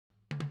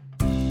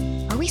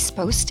we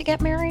supposed to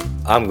get married?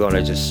 I'm going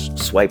to just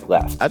swipe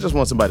left. I just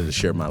want somebody to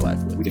share my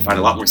life with. We could find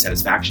a lot more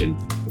satisfaction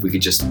if we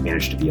could just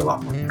manage to be a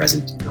lot more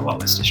present and a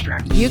lot less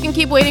distracted. You can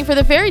keep waiting for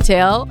the fairy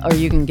tale, or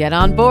you can get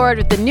on board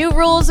with the new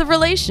rules of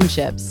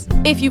relationships.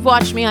 If you've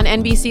watched me on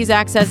NBC's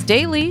Access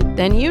Daily,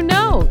 then you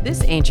know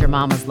this ain't your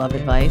mama's love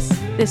advice.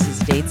 This is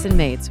Dates and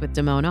Mates with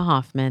Damona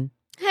Hoffman.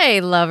 Hey,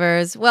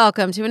 lovers.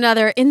 Welcome to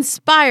another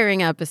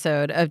inspiring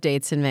episode of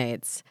Dates and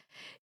Mates.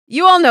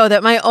 You all know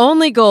that my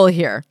only goal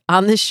here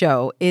on this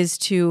show is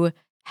to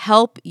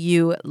help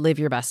you live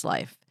your best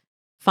life.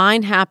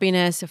 Find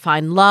happiness,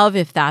 find love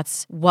if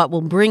that's what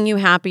will bring you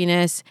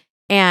happiness,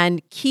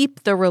 and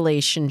keep the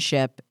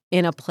relationship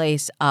in a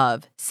place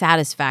of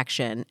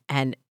satisfaction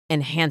and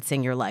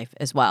enhancing your life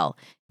as well.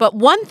 But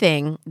one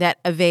thing that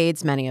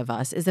evades many of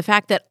us is the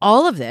fact that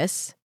all of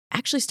this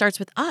actually starts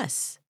with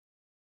us.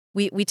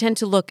 We tend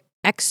to look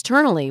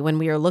externally when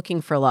we are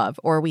looking for love,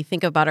 or we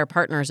think about our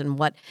partners and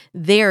what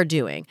they're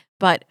doing.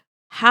 But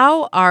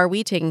how are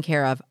we taking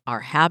care of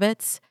our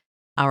habits,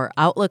 our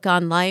outlook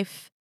on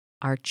life,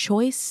 our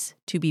choice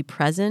to be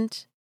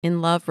present in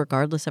love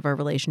regardless of our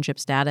relationship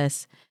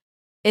status?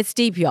 It's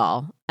deep,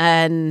 y'all.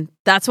 And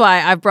that's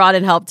why I've brought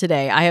in help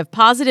today. I have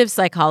positive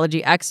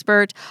psychology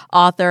expert,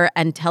 author,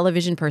 and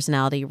television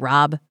personality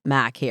Rob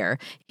Mack here.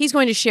 He's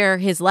going to share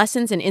his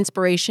lessons and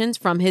inspirations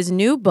from his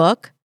new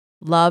book,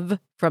 Love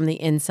from the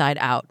Inside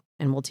Out,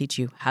 and we'll teach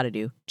you how to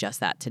do just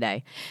that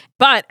today.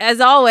 But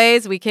as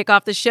always, we kick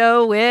off the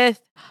show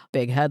with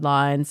big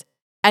headlines.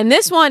 And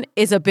this one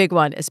is a big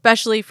one,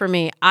 especially for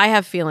me. I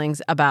have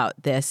feelings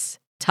about this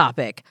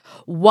topic.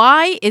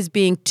 Why is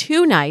being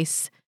too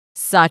nice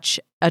such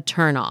a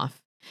turnoff?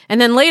 And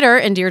then later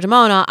in Dear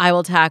Damona, I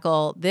will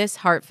tackle this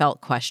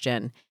heartfelt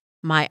question.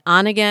 My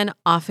on-again,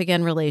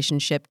 off-again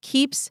relationship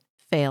keeps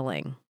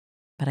failing,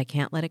 but I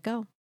can't let it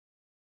go.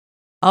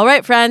 All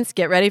right, friends,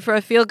 get ready for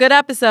a feel-good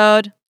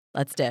episode.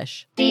 Let's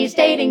dish. Dee's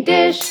dating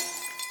dish.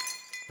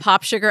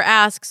 Pop Sugar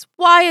asks,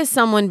 why is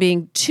someone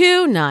being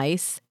too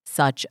nice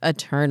such a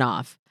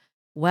turnoff?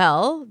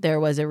 Well, there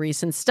was a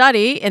recent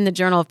study in the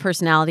Journal of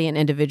Personality and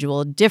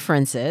Individual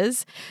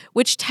Differences,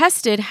 which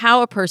tested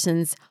how a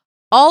person's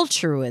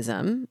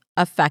altruism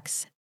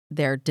affects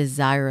their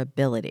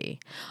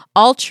desirability.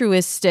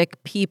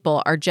 Altruistic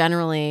people are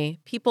generally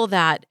people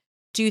that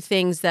do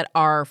things that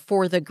are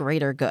for the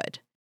greater good.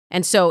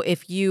 And so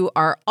if you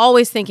are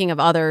always thinking of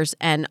others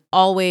and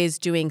always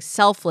doing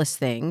selfless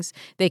things,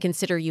 they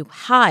consider you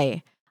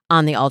high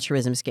on the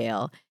altruism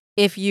scale.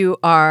 If you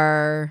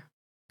are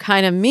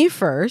kind of me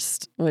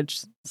first,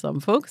 which some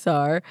folks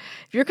are,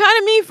 if you're kind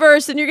of me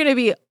first, then you're going to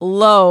be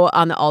low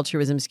on the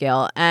altruism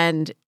scale.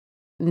 And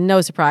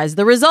no surprise,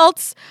 the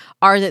results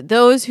are that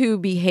those who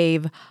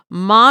behave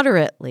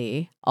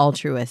moderately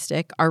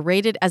altruistic are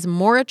rated as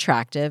more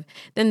attractive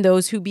than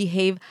those who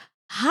behave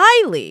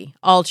highly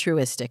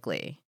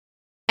altruistically.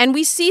 And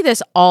we see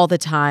this all the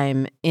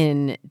time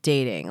in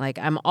dating. Like,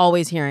 I'm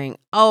always hearing,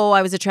 oh,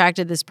 I was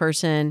attracted to this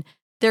person.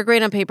 They're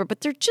great on paper,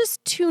 but they're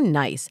just too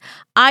nice.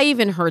 I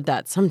even heard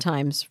that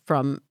sometimes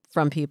from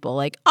people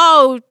like,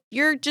 oh,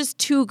 you're just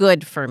too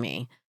good for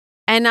me.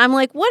 And I'm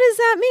like, what does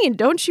that mean?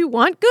 Don't you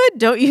want good?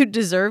 Don't you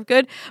deserve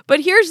good?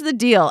 But here's the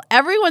deal.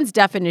 Everyone's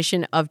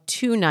definition of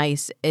too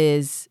nice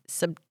is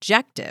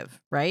subjective,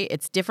 right?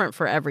 It's different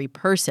for every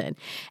person.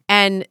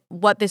 And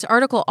what this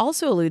article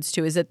also alludes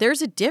to is that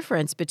there's a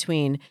difference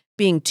between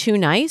being too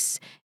nice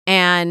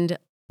and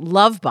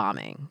love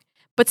bombing.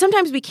 But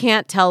sometimes we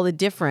can't tell the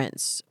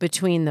difference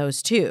between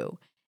those two.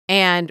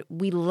 And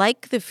we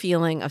like the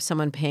feeling of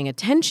someone paying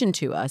attention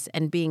to us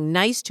and being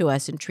nice to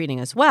us and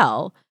treating us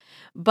well.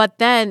 But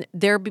then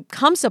there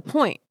becomes a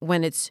point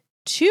when it's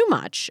too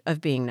much of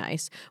being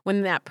nice,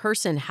 when that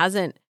person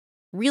hasn't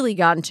really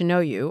gotten to know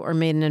you or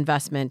made an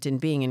investment in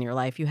being in your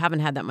life. You haven't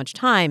had that much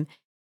time.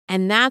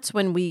 And that's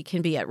when we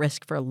can be at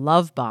risk for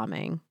love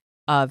bombing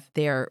of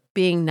their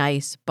being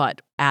nice,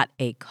 but at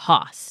a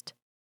cost,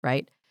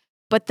 right?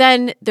 But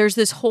then there's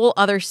this whole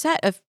other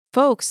set of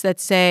folks that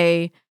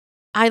say,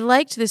 I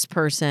liked this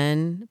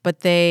person,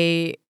 but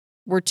they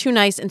were too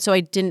nice, and so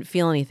I didn't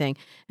feel anything.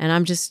 And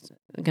I'm just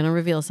going to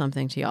reveal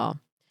something to y'all.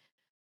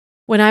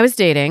 When I was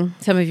dating,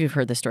 some of you have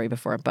heard this story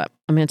before, but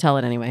I'm going to tell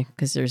it anyway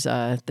because there's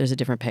a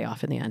different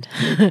payoff in the end.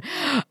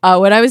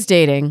 When I was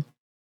dating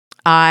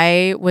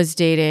not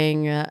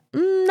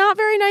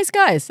very nice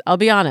guys, I'll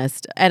be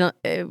honest. And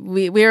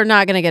we are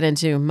not going to get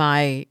into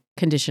my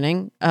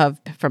conditioning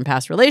from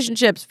past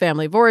relationships,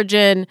 family of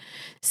origin,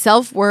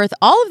 self-worth,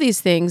 all of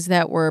these things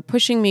that were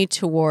pushing me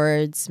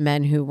towards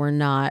men who were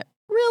not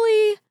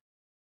really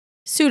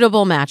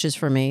suitable matches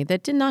for me,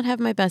 that did not have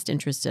my best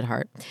interests at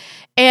heart.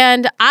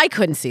 And I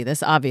couldn't see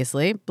this,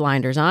 obviously,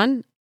 blinders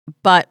on.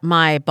 But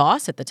my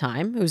boss at the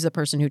time, who's the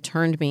person who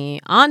turned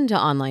me on to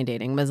online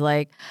dating, was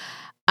like,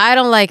 I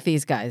don't like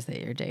these guys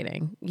that you're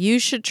dating. You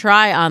should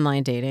try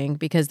online dating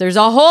because there's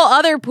a whole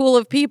other pool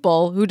of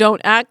people who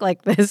don't act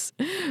like this,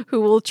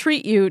 who will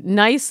treat you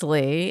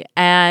nicely,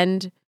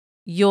 and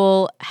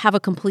you'll have a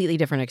completely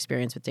different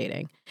experience with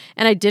dating.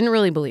 And I didn't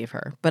really believe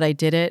her, but I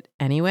did it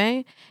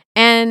anyway.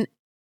 And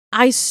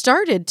I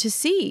started to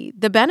see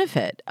the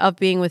benefit of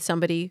being with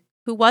somebody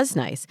who was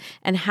nice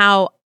and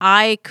how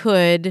I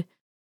could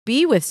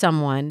be with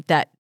someone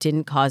that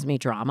didn't cause me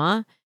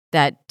drama,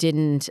 that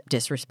didn't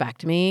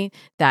disrespect me,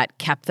 that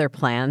kept their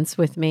plans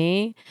with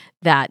me,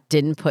 that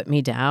didn't put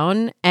me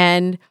down.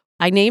 And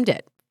I named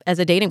it as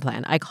a dating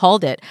plan. I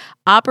called it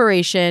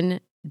Operation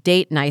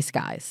Date Nice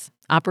Guys,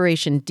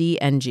 Operation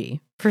DNG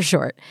for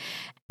short.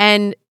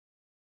 And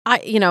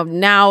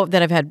now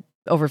that I've had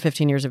over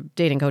 15 years of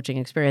dating coaching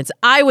experience,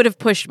 I would have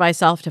pushed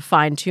myself to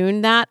fine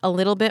tune that a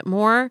little bit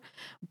more,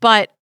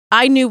 but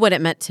I knew what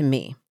it meant to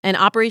me. And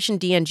Operation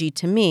DNG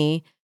to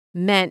me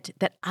meant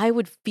that I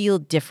would feel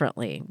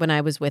differently when I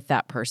was with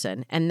that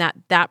person, and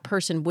that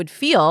person would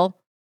feel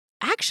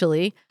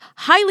actually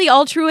highly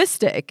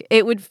altruistic.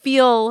 It would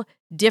feel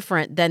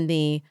different than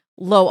the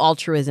low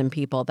altruism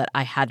people that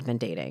I had been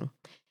dating.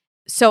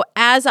 So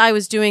as I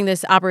was doing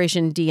this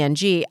Operation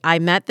DNG, I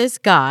met this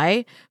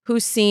guy who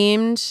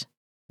seemed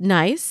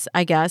nice,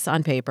 I guess,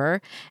 on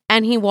paper.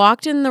 And he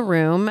walked in the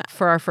room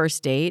for our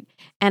first date,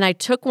 and I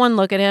took one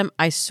look at him.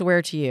 I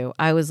swear to you,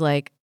 I was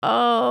like,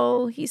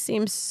 oh, he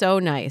seems so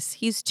nice.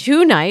 He's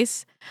too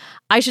nice.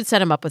 I should set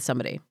him up with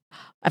somebody.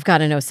 I've got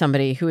to know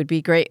somebody who would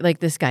be great. Like,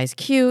 this guy's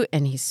cute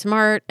and he's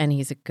smart and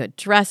he's a good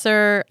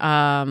dresser.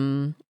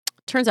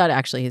 Turns out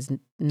actually he's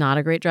not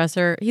a great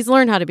dresser. He's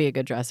learned how to be a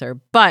good dresser.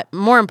 But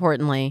more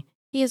importantly,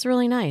 he is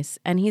really nice,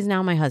 and he's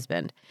now my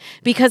husband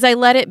because I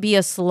let it be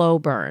a slow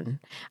burn.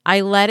 I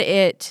let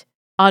it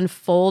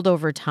unfold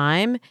over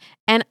time,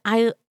 and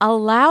I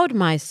allowed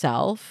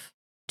myself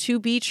to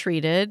be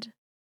treated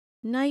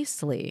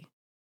nicely.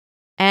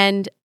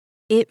 And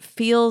it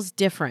feels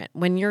different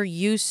when you're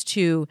used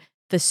to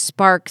the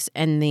sparks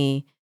and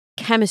the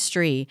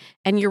chemistry,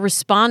 and you're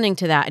responding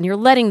to that, and you're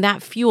letting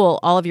that fuel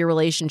all of your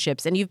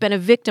relationships, and you've been a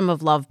victim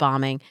of love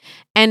bombing,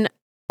 and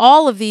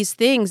all of these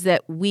things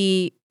that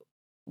we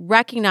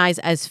recognize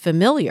as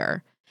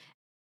familiar,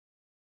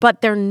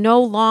 but they're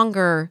no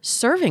longer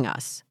serving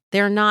us.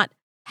 They're not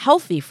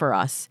healthy for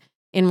us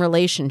in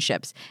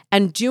relationships.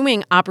 And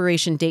doing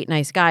Operation Date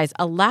Nice Guys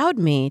allowed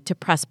me to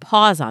press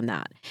pause on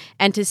that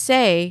and to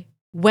say,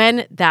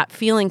 when that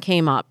feeling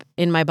came up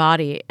in my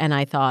body and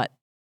I thought,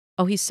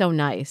 oh, he's so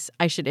nice,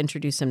 I should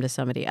introduce him to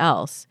somebody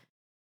else,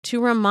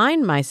 to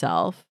remind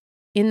myself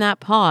in that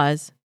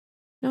pause,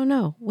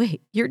 no,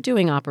 wait, you're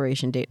doing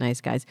Operation Date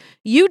Nice Guys.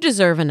 You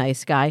deserve a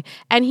nice guy.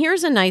 And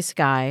here's a nice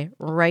guy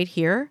right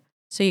here.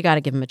 So you got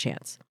to give him a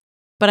chance.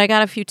 But I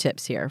got a few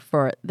tips here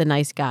for the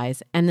nice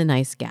guys and the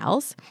nice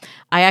gals.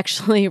 I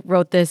actually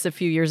wrote this a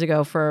few years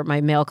ago for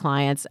my male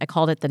clients. I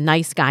called it the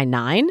Nice Guy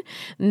 9.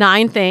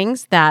 9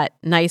 things that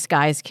nice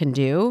guys can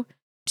do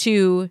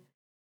to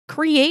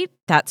create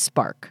that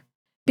spark.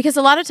 Because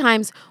a lot of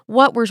times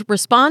what we're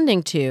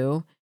responding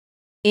to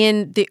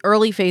in the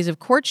early phase of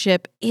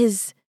courtship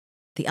is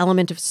the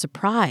element of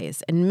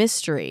surprise and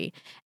mystery.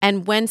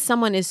 And when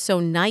someone is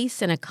so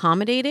nice and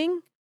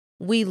accommodating,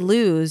 we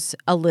lose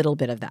a little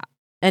bit of that.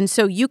 And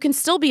so you can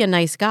still be a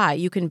nice guy.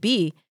 You can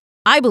be,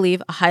 I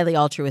believe, a highly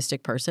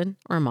altruistic person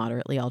or a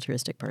moderately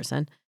altruistic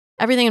person.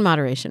 Everything in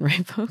moderation,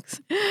 right,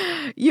 folks?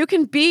 You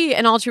can be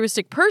an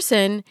altruistic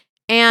person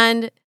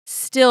and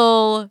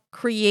still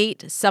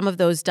create some of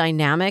those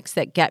dynamics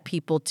that get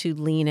people to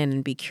lean in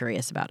and be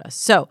curious about us.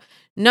 So,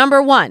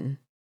 number 1,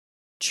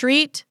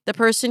 treat the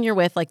person you're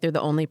with like they're the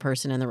only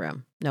person in the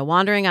room. No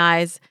wandering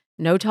eyes,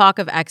 no talk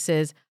of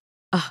exes.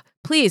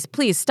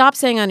 Please stop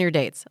saying on your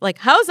dates, like,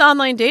 how's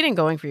online dating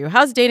going for you?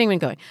 How's dating been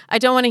going? I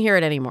don't want to hear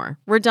it anymore.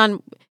 We're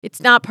done.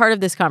 It's not part of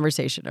this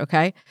conversation,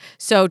 okay?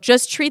 So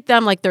just treat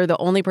them like they're the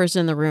only person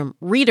in the room.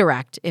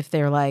 Redirect if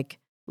they're like,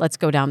 let's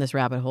go down this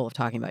rabbit hole of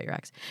talking about your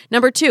ex.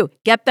 Number 2,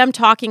 get them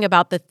talking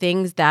about the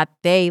things that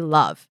they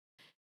love.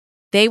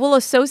 They will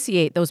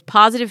associate those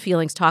positive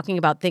feelings talking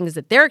about things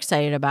that they're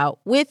excited about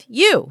with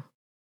you.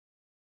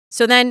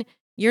 So then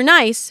you're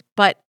nice,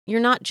 but you're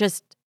not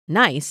just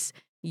nice.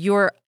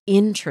 You're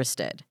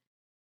interested.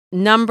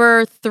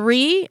 Number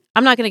 3,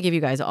 I'm not going to give you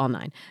guys all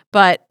 9,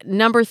 but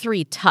number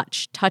 3,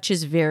 touch. Touch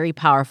is very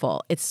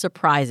powerful. It's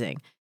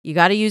surprising. You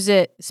got to use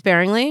it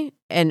sparingly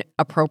and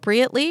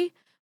appropriately,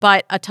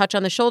 but a touch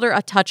on the shoulder,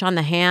 a touch on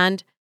the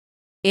hand,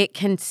 it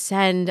can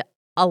send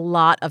a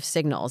lot of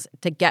signals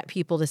to get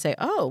people to say,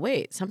 oh,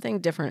 wait, something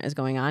different is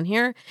going on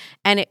here.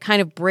 And it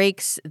kind of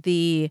breaks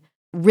the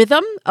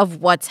rhythm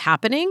of what's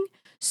happening.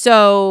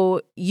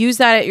 So use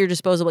that at your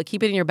disposal, but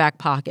keep it in your back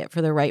pocket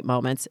for the right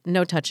moments.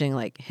 No touching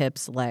like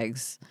hips,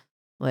 legs,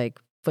 like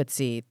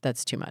footsie.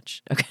 That's too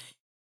much. Okay.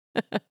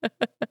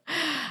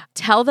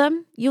 Tell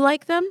them you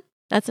like them.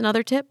 That's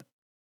another tip.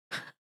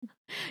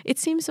 It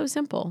seems so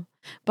simple,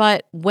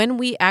 but when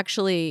we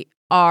actually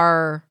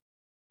are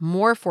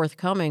more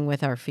forthcoming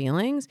with our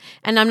feelings,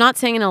 and I'm not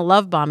saying in a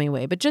love bombing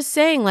way, but just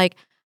saying like,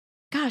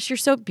 gosh, you're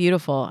so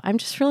beautiful. I'm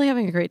just really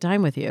having a great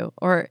time with you.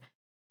 Or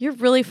you're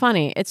really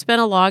funny. It's been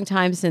a long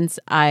time since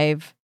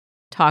I've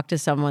talked to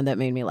someone that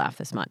made me laugh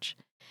this much.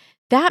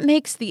 That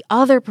makes the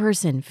other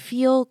person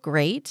feel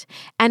great.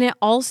 And it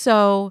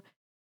also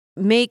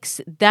makes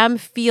them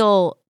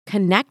feel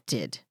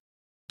connected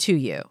to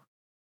you.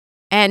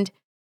 And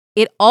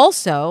it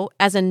also,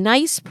 as a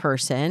nice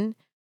person,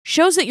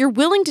 shows that you're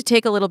willing to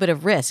take a little bit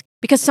of risk,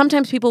 because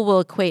sometimes people will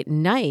equate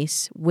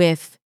nice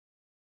with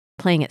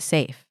playing it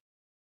safe.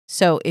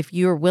 So if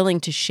you're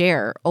willing to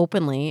share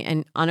openly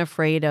and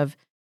unafraid of,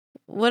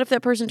 what if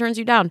that person turns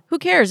you down? Who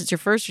cares? It's your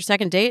first or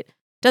second date.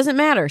 Doesn't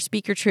matter.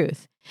 Speak your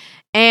truth.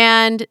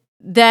 And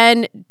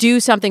then do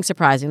something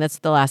surprising. That's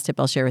the last tip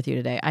I'll share with you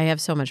today. I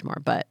have so much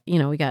more, but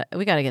we got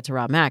to get to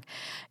Rob Mack.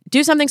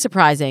 Do something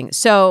surprising.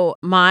 So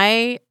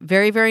my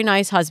very, very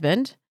nice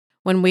husband,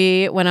 when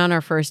we went on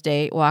our first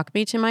date, walked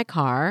me to my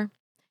car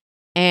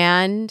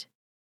and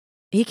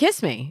he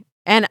kissed me.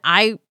 And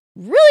I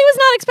really was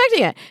not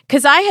expecting it,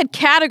 because I had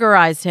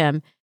categorized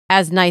him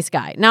as nice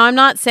guy. Now, I'm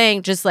not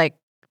saying just like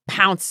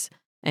pounce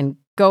and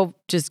go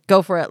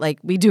for it. Like,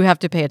 we do have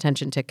to pay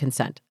attention to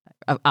consent,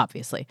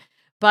 obviously.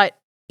 But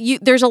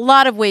there's a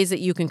lot of ways that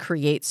you can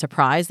create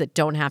surprise that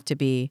don't have to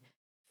be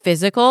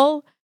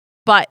physical.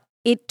 But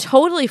it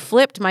totally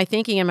flipped my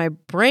thinking in my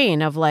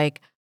brain of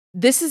like,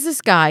 this is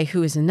this guy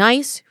who is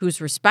nice,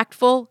 who's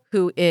respectful,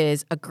 who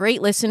is a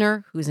great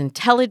listener, who's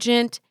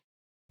intelligent,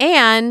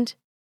 and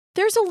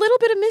there's a little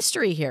bit of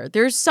mystery here.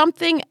 There's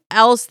something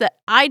else that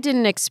I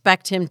didn't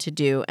expect him to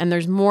do, and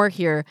there's more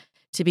here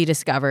to be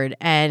discovered.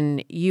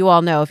 And you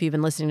all know, if you've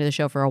been listening to the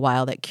show for a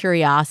while, that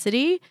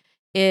curiosity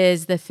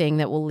is the thing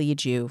that will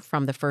lead you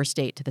from the first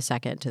date to the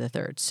second to the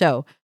third.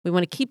 So we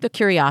want to keep the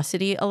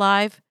curiosity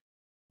alive,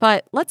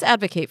 but let's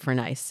advocate for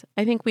nice.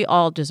 I think we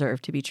all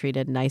deserve to be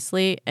treated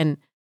nicely, and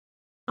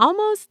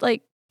almost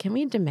like, can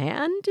we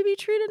demand to be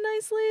treated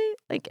nicely,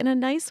 like in a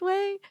nice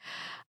way?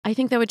 I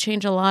think that would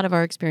change a lot of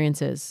our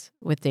experiences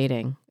with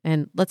dating.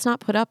 And let's not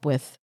put up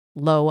with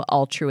low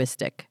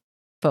altruistic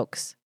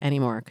folks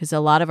anymore, because a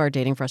lot of our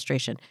dating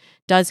frustration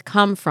does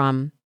come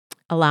from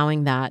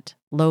allowing that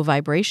low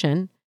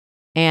vibration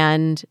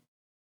and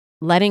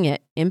letting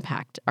it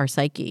impact our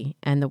psyche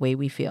and the way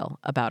we feel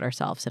about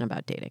ourselves and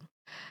about dating.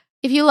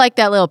 If you like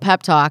that little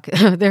pep talk,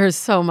 there's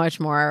so much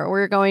more.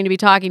 We're going to be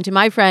talking to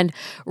my friend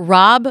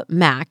Rob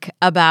Mack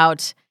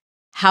about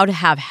how to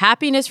have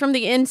happiness from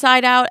the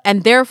inside out,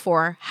 and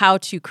therefore how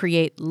to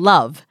create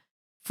love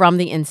from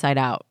the inside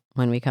out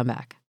when we come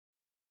back.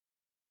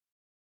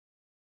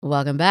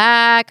 Welcome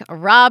back.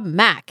 Rob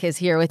Mack is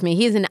here with me.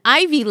 He's an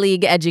Ivy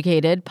League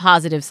educated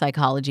positive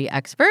psychology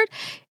expert,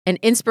 an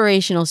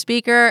inspirational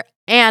speaker,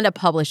 and a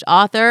published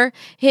author.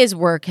 His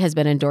work has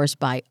been endorsed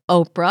by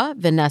Oprah,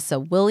 Vanessa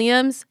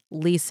Williams,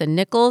 Lisa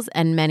Nichols,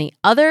 and many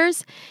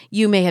others.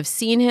 You may have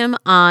seen him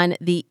on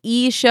the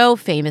E! Show,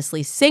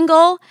 Famously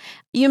Single.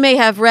 You may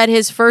have read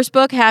his first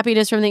book,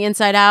 Happiness from the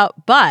Inside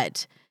Out,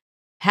 but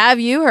have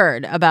you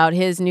heard about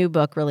his new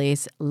book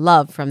release,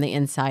 Love from the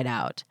Inside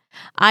Out?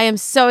 I am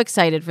so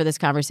excited for this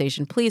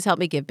conversation. Please help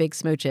me give big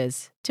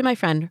smooches to my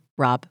friend,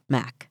 Rob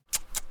Mack.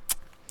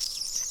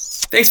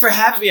 Thanks for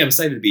having me. I'm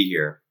excited to be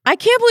here. I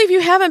can't believe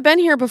you haven't been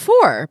here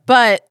before,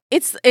 but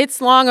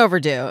it's long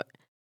overdue.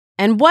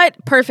 And what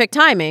perfect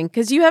timing,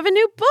 because you have a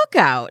new book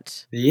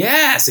out.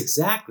 Yes,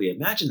 exactly.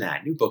 Imagine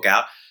that. New book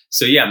out.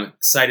 So yeah, I'm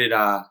excited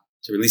to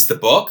release the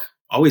book.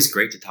 Always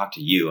great to talk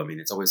to you. I mean,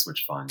 it's always so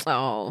much fun.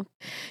 Oh.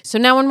 So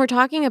now when we're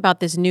talking about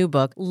this new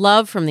book,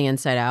 Love from the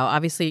Inside Out,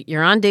 obviously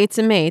you're on Dates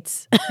and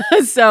Mates.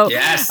 So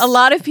yes. A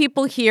lot of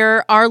people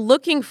here are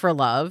looking for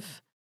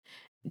love.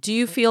 Do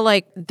you feel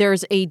like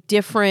there's a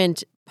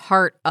different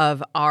part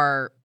of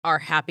our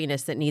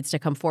happiness that needs to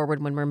come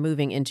forward when we're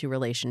moving into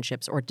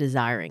relationships or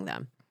desiring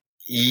them?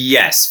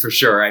 Yes, for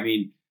sure. I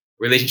mean,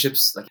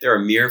 relationships, like, they're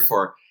a mirror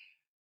for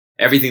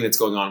everything that's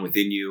going on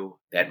within you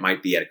that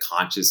might be at a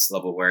conscious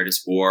level of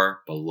awareness or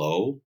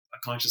below a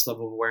conscious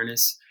level of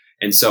awareness.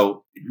 And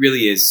so it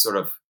really is sort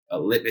of a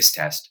litmus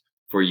test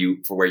for you,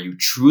 for where you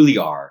truly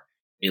are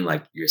in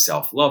like your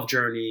self-love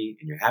journey,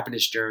 in your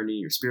happiness journey,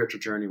 your spiritual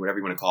journey, whatever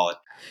you want to call it.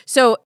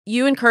 So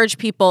you encourage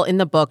people in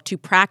the book to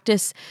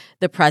practice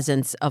the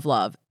presence of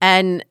love.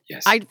 And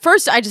Yes. I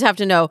just have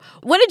to know,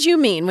 what did you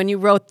mean when you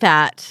wrote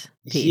that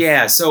piece?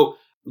 Yeah. So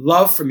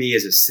love for me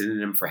is a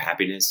synonym for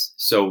happiness.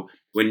 So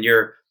when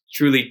you're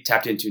truly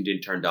tapped into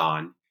and turned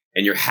on,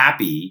 and you're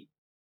happy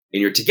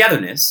in your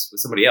togetherness with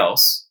somebody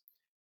else,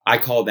 I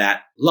call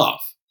that love.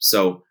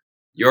 So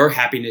your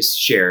happiness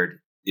shared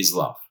is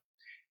love.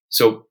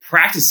 So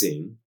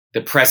practicing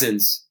the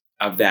presence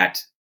of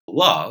that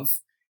love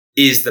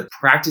is the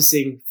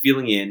practicing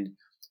feeling in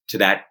to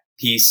that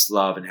peace,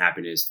 love, and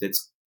happiness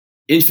that's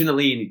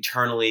infinitely and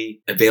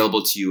eternally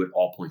available to you at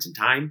all points in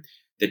time,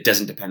 that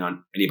doesn't depend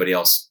on anybody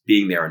else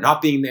being there or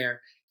not being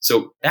there.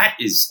 So that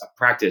is a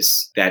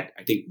practice that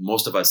I think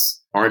most of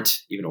us aren't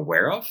even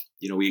aware of.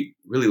 You know, we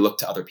really look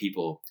to other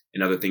people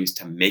and other things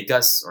to make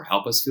us or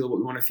help us feel what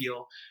we want to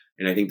feel.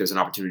 And I think there's an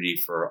opportunity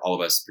for all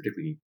of us,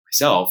 particularly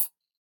myself,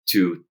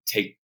 to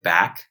take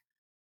back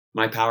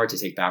my power, to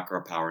take back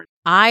our power.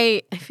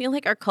 I feel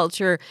like our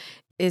culture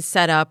is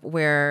set up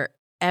where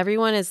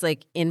everyone is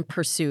like in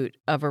pursuit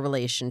of a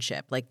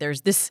relationship. Like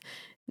there's this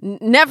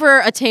never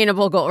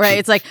attainable goal, right?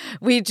 It's like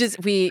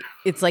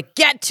it's like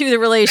get to the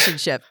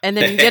relationship, and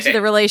then you get to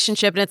the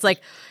relationship and it's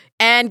like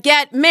and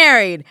get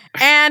married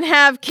and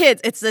have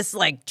kids. It's this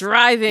like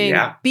driving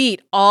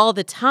beat all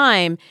the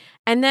time.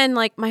 And then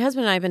like my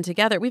husband and I have been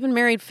together. We've been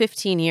married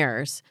 15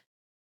 years.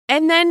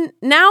 And then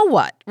now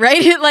what,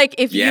 right? Like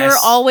if you're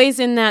always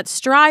in that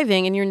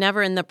striving and you're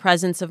never in the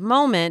presence of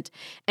moment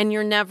and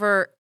you're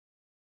never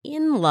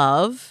in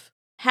love,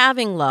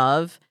 having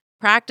love,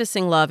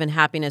 practicing love and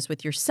happiness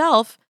with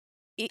yourself,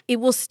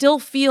 it will still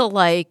feel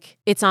like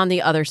it's on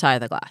the other side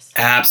of the glass.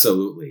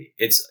 Absolutely.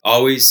 It's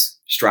always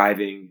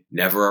striving,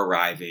 never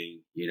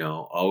arriving,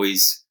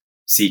 always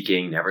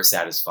seeking, never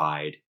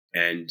satisfied.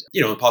 And,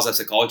 in positive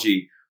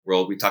psychology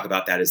world, we talk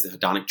about that as the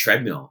hedonic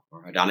treadmill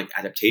or hedonic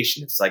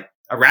adaptation. It's like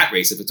a rat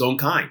race of its own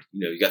kind.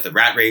 You got the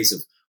rat race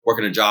of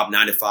working a job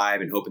 9 to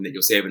 5 and hoping that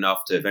you'll save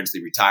enough to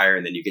eventually retire.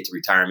 And then you get to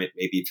retirement,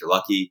 maybe if you're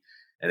lucky.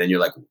 And then you're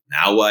like,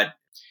 now what?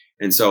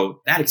 And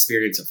so that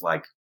experience of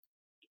like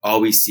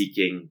always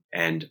seeking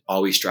and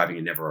always striving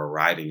and never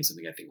arriving is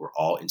something I think we're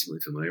all intimately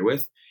familiar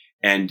with.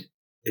 And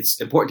it's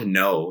important to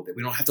know that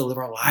we don't have to live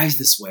our lives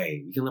this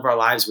way. We can live our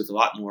lives with a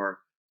lot more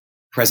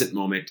present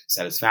moment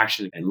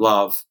satisfaction and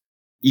love,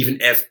 even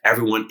if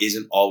everyone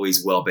isn't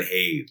always well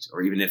behaved,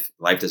 or even if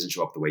life doesn't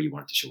show up the way you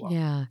want it to show up.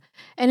 Yeah.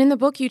 And in the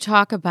book, you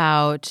talk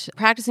about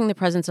practicing the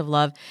presence of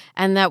love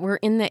and that we're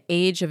in the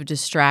age of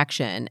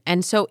distraction.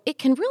 And so it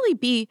can really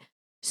be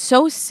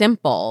so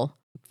simple.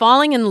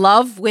 Falling in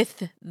love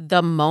with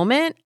the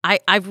moment.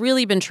 I've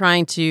really been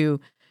trying to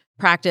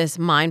practice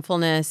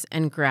mindfulness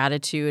and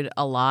gratitude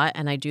a lot,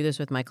 and I do this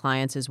with my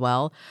clients as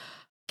well.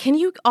 Can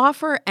you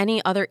offer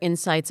any other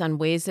insights on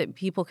ways that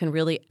people can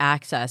really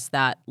access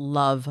that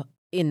love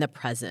in the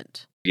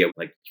present? Yeah,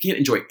 like you can't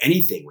enjoy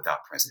anything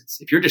without presence.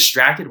 If you're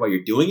distracted while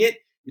you're doing it,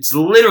 it's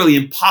literally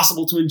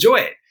impossible to enjoy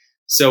it.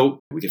 So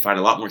we can find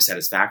a lot more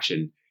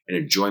satisfaction and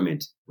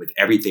enjoyment with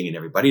everything and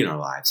everybody in our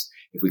lives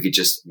if we could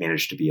just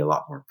manage to be a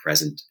lot more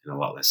present and a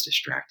lot less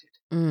distracted.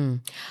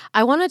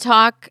 I want to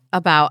talk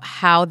about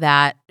how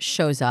that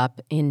shows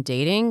up in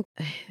dating.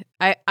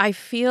 I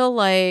feel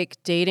like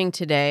dating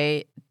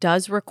today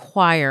does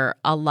require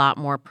a lot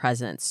more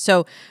presence.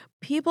 So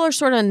people are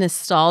sort of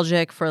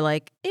nostalgic for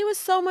like, it was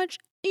so much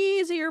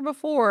easier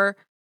before,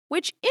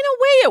 which in a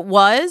way it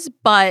was,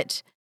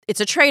 but it's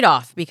a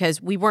trade-off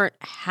because we weren't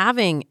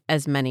having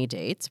as many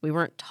dates. We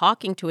weren't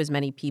talking to as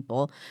many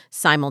people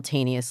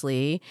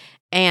simultaneously,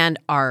 and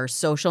our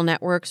social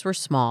networks were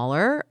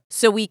smaller.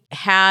 So we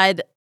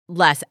had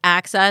less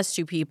access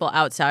to people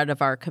outside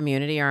of our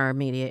community or our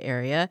immediate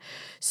area.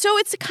 So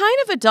it's kind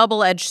of a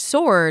double-edged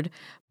sword.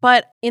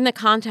 But in the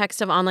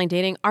context of online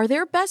dating, are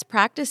there best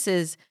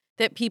practices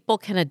that people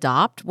can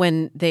adopt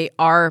when they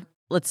are,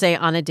 let's say,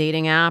 on a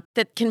dating app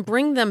that can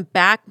bring them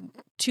back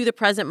to the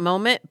present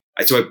moment?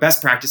 So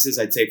best practices,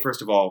 I'd say,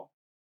 first of all,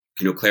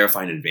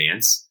 clarify in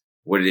advance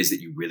what it is that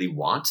you really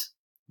want,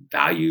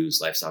 values,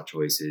 lifestyle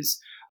choices.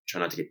 Try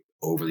not to get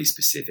overly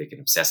specific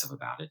and obsessive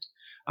about it.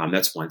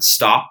 That's one.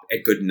 Stop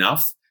at good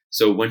enough.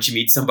 So once you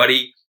meet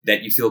somebody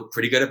that you feel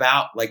pretty good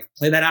about, like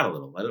play that out a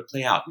little, let it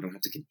play out. You don't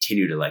have to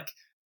continue to like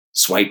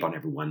swipe on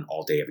everyone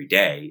all day, every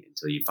day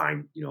until you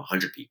find,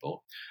 100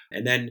 people.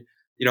 And then,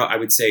 I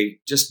would say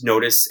just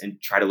notice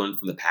and try to learn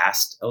from the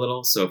past a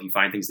little. So if you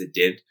find things that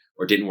did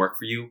or didn't work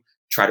for you,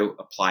 try to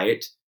apply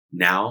it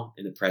now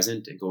in the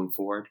present and going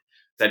forward.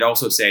 I'd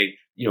also say,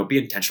 be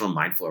intentional and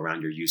mindful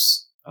around your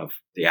use of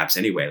the apps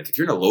anyway. Like if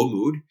you're in a low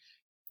mood,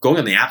 going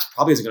on the apps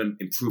probably isn't going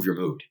to improve your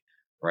mood,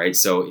 right?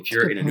 So if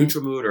you're in a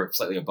neutral mood or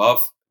slightly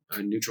above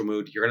a neutral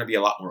mood, you're going to be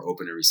a lot more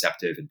open and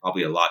receptive and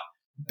probably a lot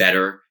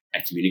better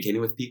at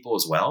communicating with people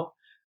as well.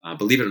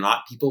 Believe it or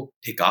not, people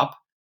pick up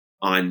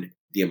on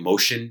the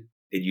emotion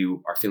that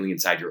you are feeling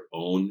inside your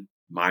own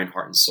mind,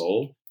 heart, and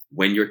soul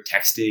when you're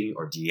texting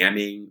or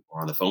DMing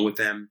or on the phone with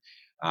them.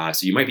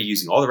 So you might be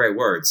using all the right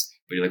words,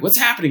 but you're like, what's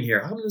happening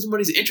here? How come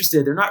somebody's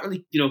interested? They're not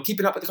really,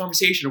 keeping up with the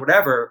conversation or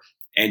whatever.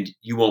 And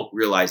you won't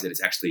realize that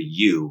it's actually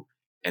you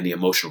and the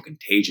emotional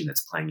contagion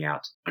that's playing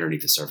out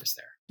underneath the surface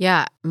there.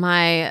 Yeah.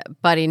 My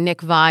buddy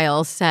Nick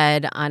Viles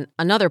said on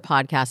another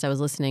podcast I was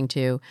listening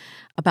to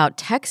about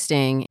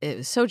texting. It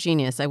was so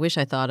genius. I wish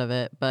I thought of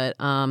it, but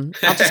I'll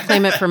just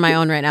claim it for my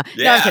own right now.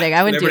 Yeah, no, I'm kidding.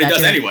 I wouldn't do that.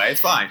 Everybody does anyway.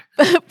 It's fine.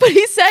 But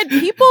he said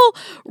people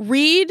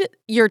read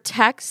your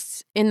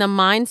texts in the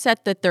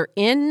mindset that they're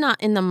in, not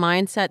in the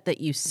mindset that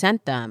you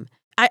sent them.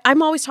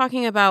 I'm always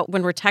talking about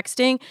when we're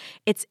texting,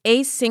 it's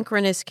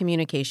asynchronous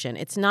communication.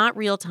 It's not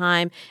real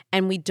time,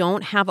 and we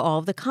don't have all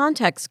of the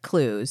context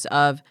clues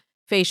of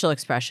facial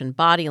expression,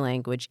 body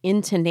language,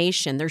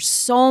 intonation. There's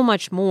so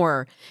much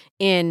more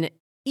in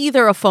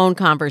either a phone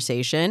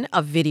conversation,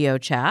 a video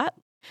chat,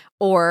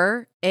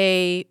 or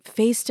a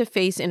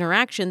face-to-face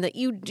interaction that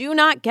you do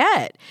not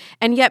get.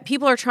 And yet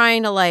people are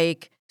trying to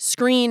like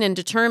screen and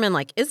determine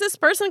like, is this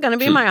person going to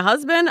be my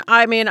husband?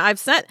 I mean,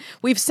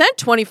 we've sent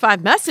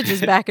 25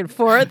 messages back and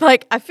forth.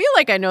 Like, I feel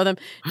like I know them.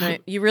 No,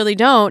 you really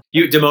don't.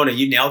 Damona,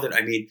 you nailed it.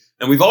 I mean,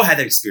 and we've all had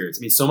that experience.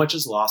 I mean, so much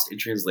is lost in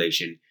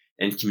translation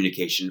and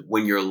communication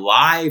when you're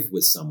live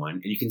with someone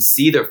and you can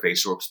see their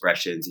facial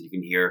expressions and you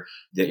can hear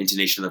the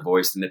intonation of their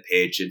voice and the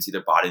pitch and see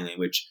their body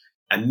language.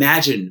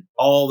 imagine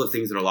all the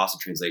things that are lost in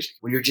translation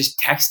when you're just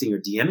texting or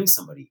DMing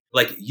somebody.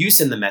 Like you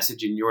send the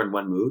message and you're in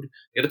one mood,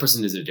 the other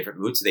person is in a different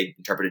mood, so they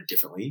interpret it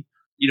differently.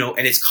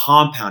 And it's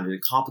compounded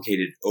and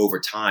complicated over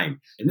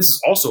time. And this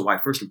is also why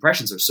first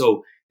impressions are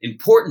so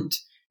important.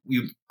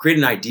 You create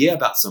an idea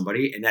about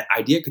somebody, and that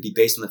idea could be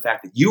based on the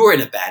fact that you are in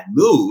a bad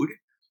mood.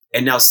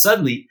 And now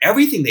suddenly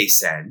everything they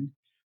send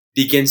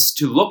begins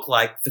to look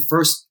like the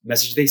first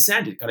message they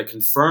send. It kind of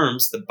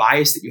confirms the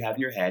bias that you have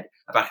in your head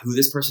about who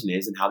this person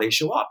is and how they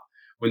show up.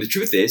 When the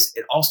truth is,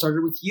 it all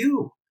started with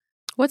you.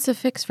 What's the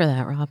fix for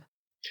that, Rob?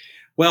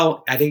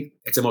 Well, I think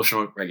it's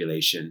emotional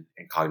regulation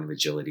and cognitive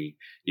agility.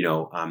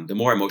 The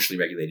more emotionally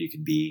regulated you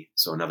can be.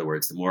 So in other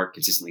words, the more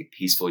consistently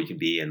peaceful you can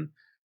be and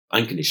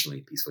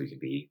unconditionally peaceful you can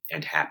be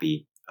and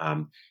happy,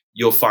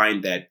 you'll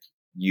find that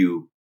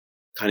you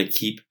kind of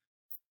keep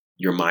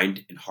your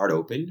mind and heart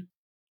open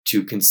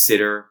to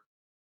consider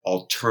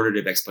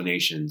alternative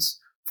explanations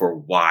for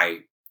why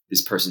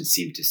this person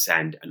seemed to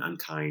send an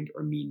unkind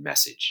or mean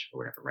message or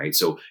whatever, right?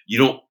 So you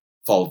don't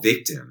fall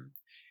victim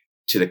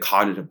to the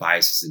cognitive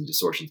biases and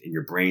distortions in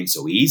your brain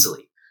so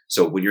easily.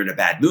 So when you're in a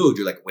bad mood,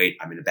 you're like, wait,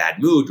 I'm in a bad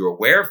mood. You're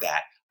aware of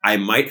that. I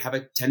might have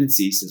a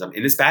tendency, since I'm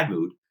in this bad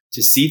mood,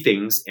 to see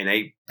things in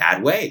a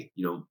bad way.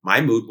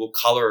 My mood will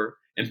color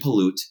and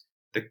pollute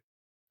the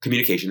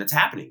communication that's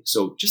happening.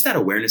 So just that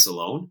awareness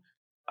alone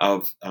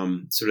of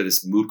sort of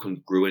this mood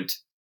congruent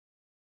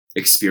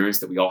experience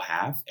that we all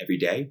have every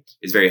day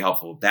is very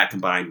helpful. That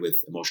combined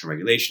with emotional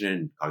regulation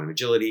and cognitive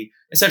agility,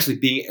 essentially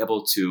being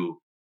able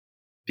to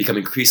become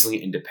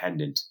increasingly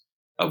independent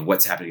of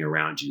what's happening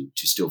around you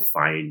to still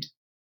find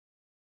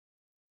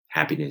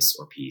happiness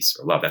or peace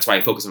or love. That's why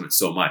I focus on it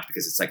so much,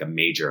 because it's like a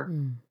major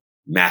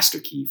master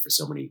key for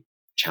so many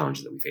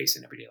challenges that we face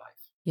in everyday life.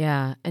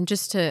 Yeah. And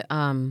just to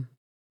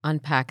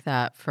unpack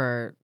that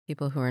for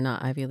people who are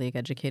not Ivy League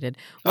educated,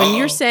 when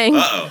you're saying,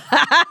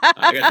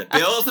 I got the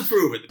bills to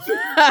prove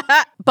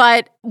it.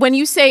 But when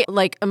you say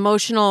like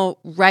emotional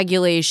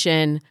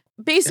regulation,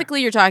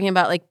 basically you're talking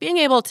about like being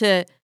able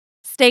to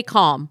stay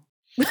calm.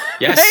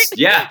 Yes. Right?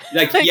 Yeah.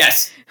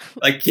 Yes.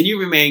 Like, can you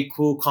remain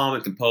cool, calm,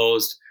 and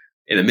composed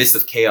in the midst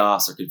of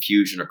chaos or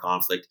confusion or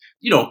conflict?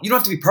 You don't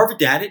have to be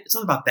perfect at it. It's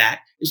not about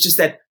that. It's just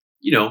that,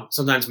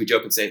 sometimes we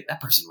joke and say,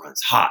 that person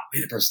runs hot.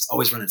 Man, that person's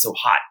always running so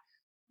hot.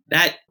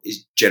 That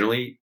is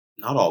generally,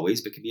 not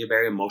always, but can be a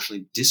very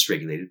emotionally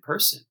dysregulated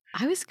person.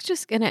 I was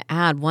just going to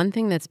add one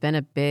thing that's been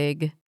a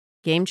big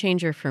game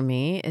changer for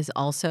me is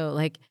also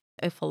like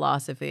a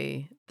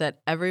philosophy that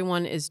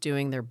everyone is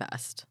doing their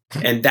best.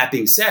 And that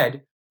being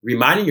said,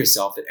 reminding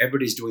yourself that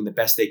everybody's doing the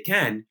best they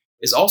can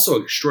is also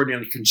an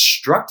extraordinarily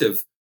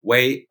constructive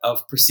way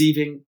of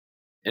perceiving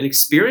and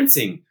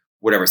experiencing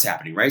whatever's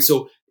happening, right?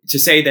 So to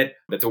say that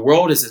the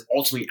world is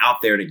ultimately out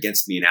there and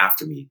against me and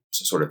after me,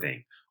 sort of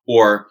thing,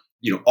 or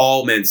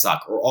all men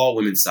suck, or all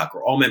women suck,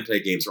 or all men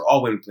play games, or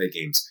all women play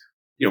games,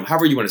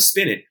 however you want to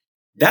spin it,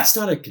 that's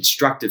not a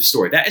constructive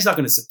story. That is not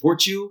going to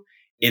support you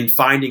in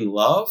finding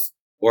love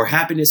or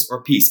happiness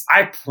or peace.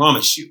 I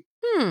promise you.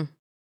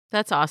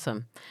 That's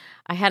awesome.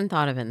 I hadn't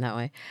thought of it in that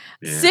way.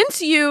 Yeah.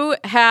 Since you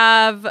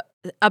have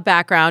a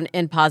background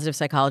in positive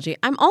psychology,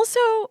 I'm also,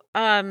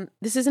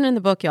 this isn't in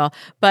the book, y'all,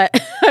 but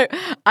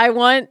I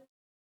want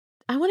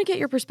to get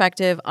your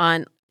perspective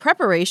on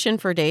preparation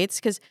for dates.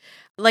 Because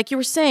like you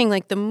were saying,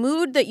 like the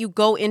mood that you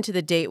go into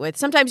the date with,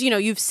 sometimes,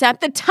 you've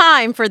set the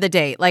time for the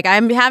date. Like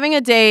I'm having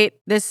a date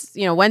this,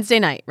 Wednesday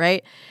night,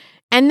 right?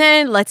 And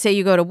then let's say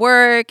you go to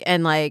work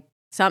and like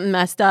something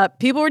messed up.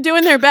 People were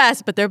doing their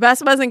best, but their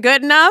best wasn't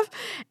good enough.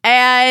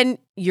 And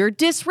you're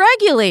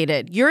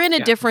dysregulated. You're in a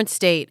different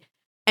state.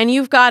 And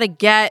you've got to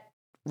get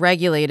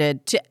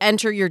regulated to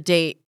enter your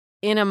date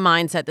in a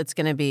mindset that's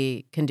going to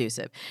be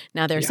conducive.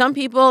 Now, there are some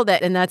people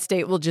that in that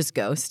state will just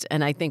ghost.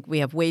 And I think we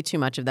have way too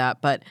much of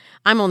that. But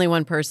I'm only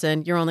one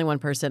person. You're only one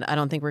person. I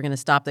don't think we're going to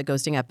stop the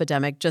ghosting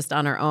epidemic just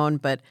on our own.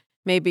 But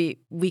maybe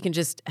we can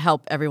just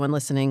help everyone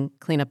listening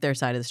clean up their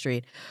side of the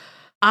street.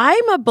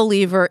 I'm a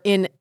believer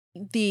in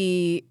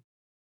the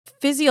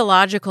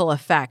physiological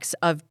effects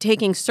of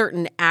taking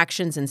certain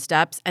actions and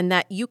steps, and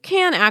that you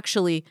can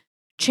actually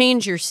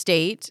change your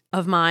state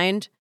of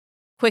mind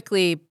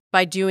quickly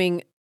by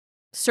doing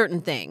certain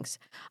things.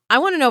 I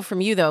want to know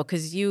from you, though,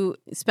 because you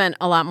spent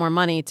a lot more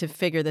money to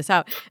figure this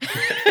out.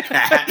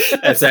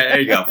 There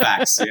you go.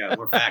 Facts. Yeah,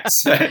 more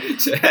facts.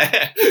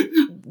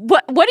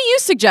 What do you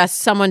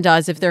suggest someone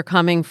does if they're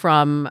coming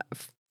from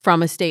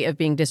a state of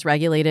being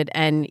dysregulated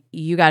and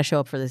you got to show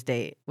up for this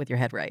date with your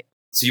head right?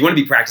 So you want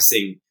to be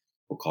practicing,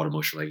 we'll call it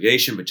emotional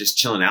regulation, but just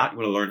chilling out. You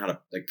want to learn how to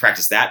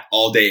practice that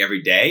all day,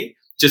 every day,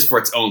 just for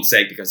its own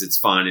sake, because it's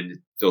fun and it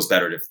feels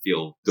better to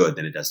feel good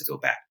than it does to feel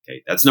bad.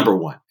 Okay, that's number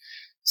one.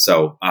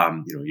 So,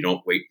 you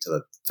don't wait till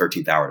the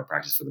 13th hour to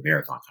practice for the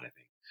marathon kind of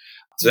thing.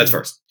 So that's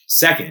first.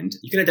 Second,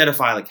 you can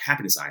identify like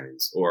happiness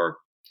islands or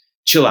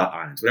chill out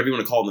islands, whatever you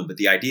want to call them. But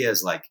the idea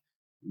is like,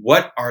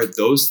 what are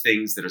those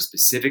things that are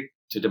specific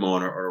to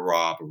Damona or to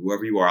Rob or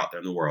whoever you are out there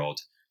in the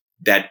world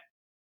that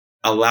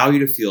allow you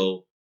to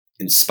feel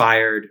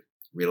inspired,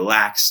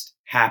 relaxed,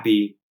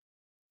 happy,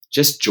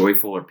 just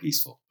joyful or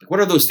peaceful? Like, what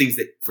are those things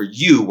that for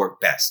you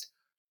work best?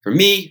 For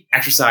me,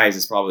 exercise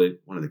is probably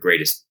one of the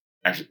greatest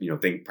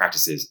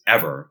practices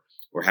ever,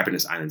 or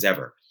happiness islands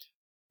ever.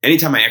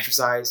 Anytime I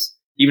exercise,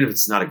 even if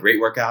it's not a great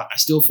workout, I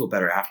still feel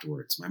better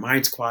afterwards. My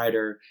mind's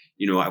quieter.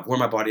 I've worn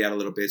my body out a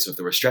little bit. So if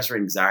there was stress or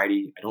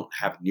anxiety, I don't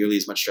have nearly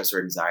as much stress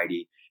or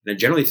anxiety. And I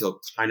generally feel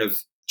kind of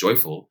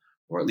joyful,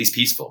 or at least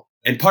peaceful.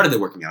 And part of the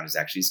working out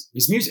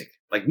is music.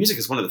 Like, music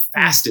is one of the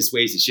fastest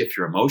ways to shift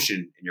your emotion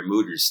and your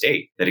mood or your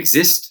state that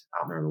exist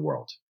out there in the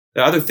world.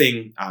 The other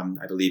thing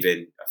I believe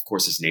in, of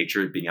course, is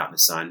nature, being out in the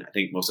sun. I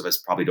think most of us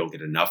probably don't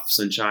get enough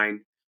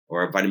sunshine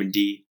or vitamin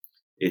D.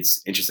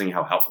 It's interesting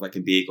how helpful that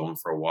can be, going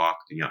for a walk,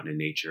 being out in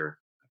nature,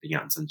 being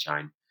out in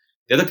sunshine.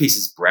 The other piece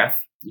is breath,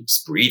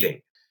 just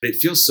breathing. It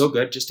feels so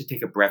good just to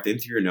take a breath in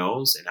through your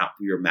nose and out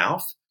through your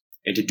mouth,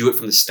 and to do it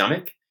from the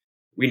stomach.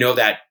 We know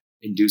that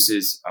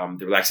induces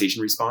the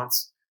relaxation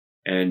response.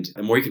 And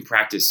the more you can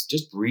practice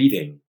just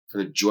breathing for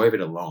the joy of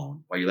it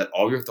alone, while you let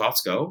all your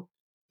thoughts go,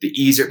 the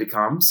easier it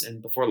becomes.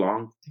 And before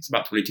long, it takes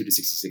about 22 to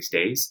 66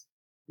 days.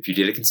 If you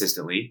did it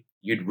consistently,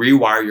 you'd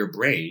rewire your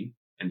brain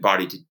and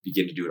body to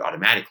begin to do it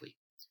automatically.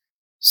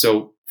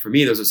 So for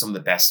me, those are some of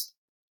the best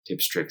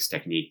tips, tricks,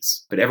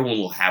 techniques. But everyone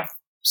will have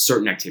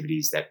certain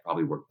activities that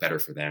probably work better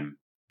for them.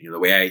 The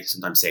way I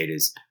sometimes say it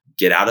is,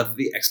 get out of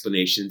the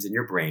explanations in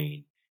your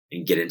brain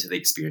and get into the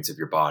experience of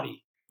your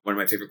body. One of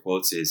my favorite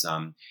quotes is,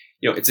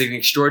 it's an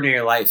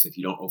extraordinary life if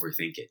you don't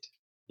overthink it,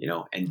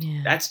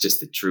 and that's just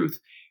the truth.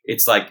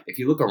 It's like, if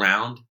you look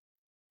around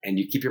and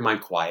you keep your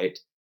mind quiet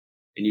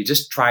and you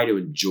just try to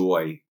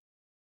enjoy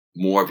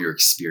more of your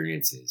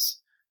experiences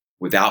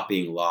without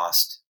being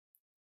lost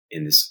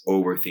in this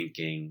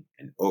overthinking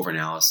and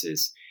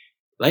overanalysis,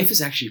 life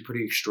is actually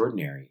pretty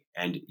extraordinary.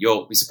 And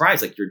you'll be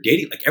surprised, like, your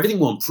dating, like, everything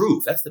will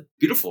improve. That's the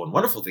beautiful and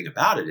wonderful thing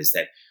about it, is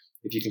that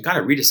if you can kind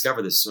of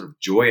rediscover this sort of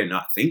joy in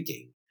not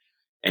thinking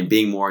and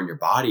being more in your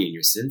body and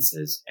your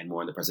senses and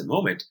more in the present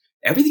moment,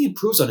 everything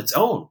improves on its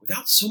own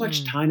without so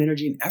much time,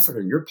 energy, and effort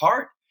on your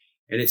part.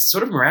 And it's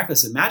sort of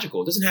miraculous and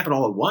magical. It doesn't happen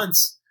all at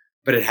once,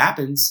 but it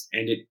happens,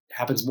 and it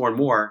happens more and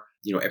more,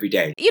 every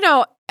day.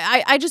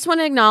 I just want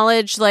to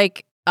acknowledge,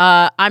 like,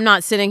 I'm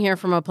not sitting here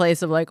from a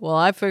place of like, well,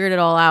 I figured it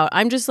all out.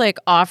 I'm just like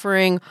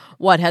offering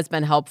what has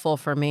been helpful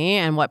for me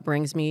and what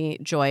brings me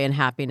joy and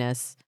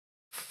happiness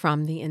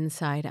from the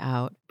inside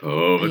out.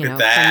 Oh, look at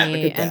that.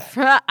 Look at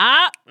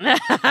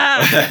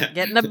that.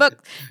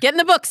 Getting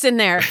the books in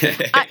there.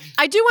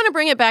 I do want to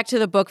bring it back to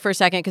the book for a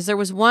second, because there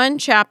was one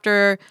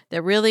chapter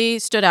that really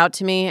stood out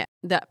to me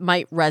that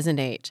might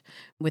resonate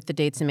with the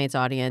Dates and Mates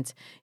audience.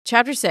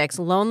 Chapter 6,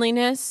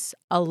 Loneliness,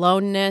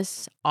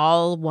 Aloneness,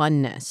 All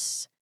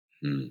Oneness.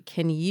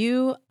 Can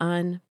you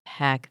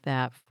unpack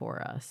that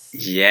for us?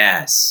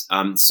 Yes.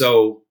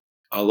 So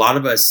a lot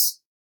of us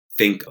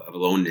think of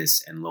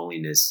aloneness and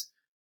loneliness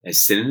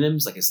as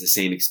synonyms, like it's the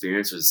same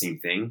experience or the same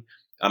thing.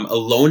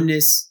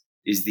 Aloneness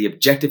is the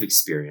objective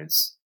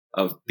experience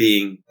of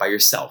being by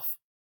yourself.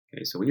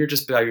 Okay, so when you're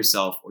just by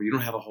yourself, or you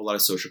don't have a whole lot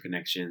of social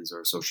connections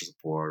or social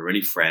support or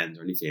any friends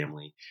or any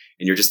family,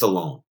 and you're just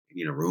alone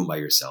in a room by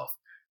yourself,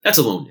 that's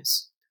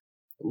aloneness.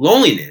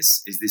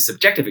 Loneliness is the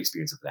subjective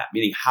experience of that,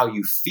 meaning how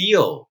you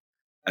feel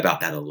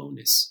about that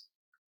aloneness.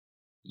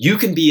 You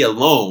can be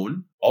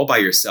alone all by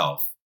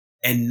yourself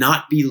and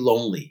not be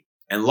lonely.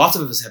 And lots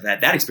of us have had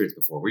that experience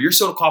before, where you're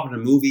so caught up in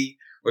a movie,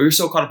 or you're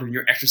so caught up in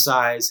your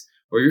exercise,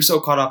 or you're so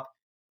caught up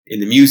in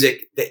the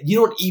music that you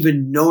don't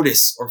even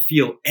notice or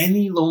feel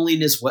any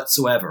loneliness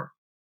whatsoever,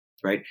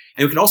 right?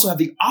 And you can also have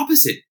the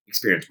opposite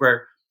experience,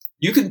 where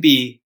you can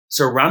be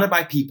surrounded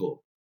by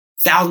people,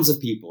 thousands of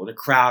people in a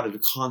crowd, at a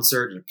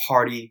concert, at a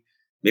party.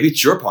 Maybe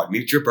it's your party,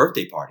 maybe it's your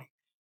birthday party,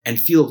 and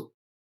feel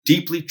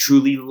deeply,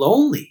 truly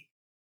lonely.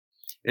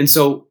 And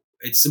so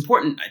it's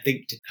important, I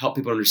think, to help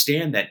people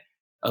understand that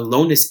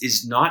aloneness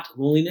is not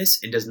loneliness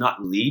and does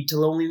not lead to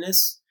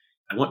loneliness.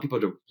 I want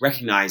people to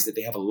recognize that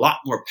they have a lot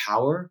more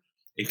power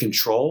and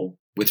control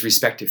with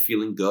respect to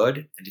feeling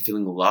good and to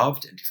feeling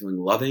loved and to feeling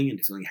loving and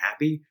to feeling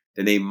happy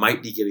than they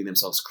might be giving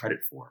themselves credit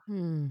for.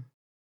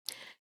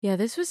 Yeah,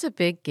 this was a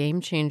big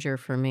game changer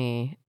for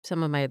me.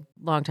 Some of my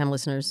longtime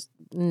listeners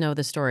know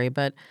the story,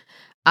 but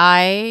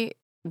I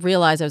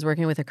realized I was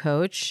working with a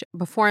coach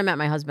before I met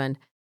my husband,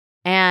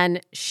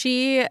 and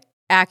she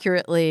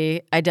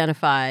accurately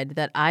identified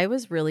that I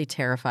was really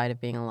terrified of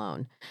being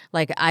alone.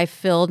 Like, I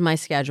filled my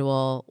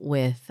schedule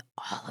with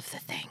all of the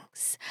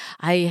things.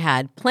 I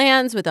had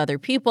plans with other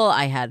people.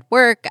 I had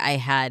work. I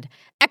had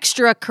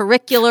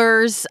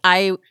extracurriculars.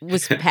 I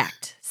was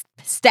packed.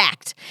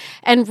 Stacked.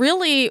 And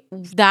really,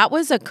 that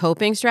was a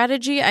coping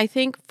strategy, I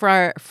think,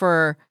 for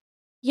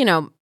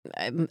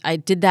I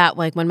did that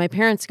like when my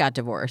parents got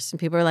divorced, and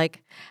people were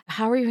like,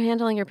 how are you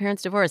handling your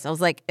parents' divorce? I was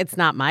like, it's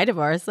not my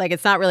divorce. Like,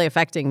 it's not really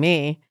affecting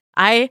me.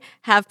 I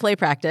have play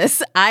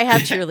practice. I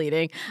have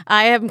cheerleading.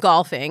 I am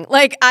golfing.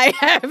 Like,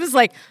 I was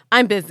like,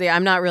 I'm busy.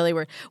 I'm not really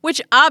worried.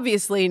 Which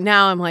obviously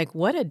now I'm like,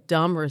 what a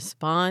dumb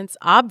response.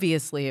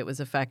 Obviously it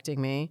was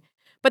affecting me.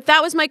 But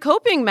that was my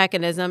coping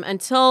mechanism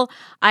until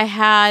I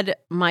had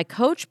my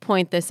coach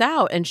point this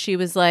out. And she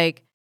was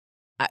like,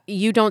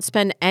 you don't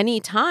spend any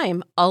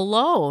time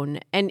alone.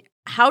 And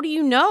how do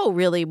you know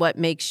really what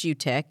makes you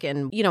tick?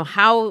 And,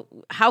 how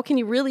can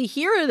you really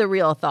hear the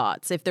real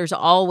thoughts if there's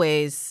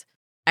always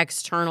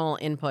external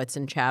inputs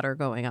and chatter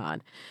going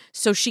on?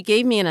 So she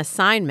gave me an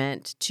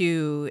assignment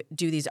to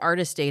do these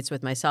artist dates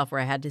with myself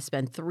where I had to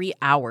spend 3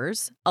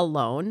 hours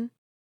alone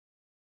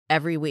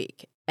every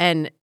week.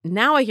 And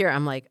now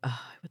I'm like, oh,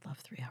 I would love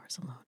 3 hours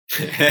alone.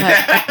 But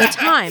at the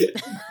time,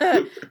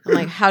 I'm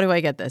like, how do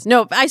I get this?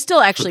 No, I still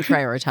actually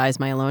prioritize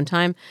my alone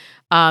time,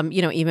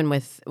 even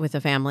with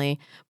a family.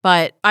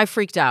 But I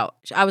freaked out.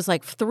 I was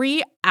like,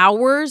 3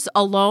 hours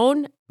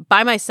alone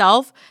by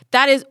myself?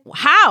 That is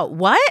how?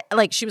 What?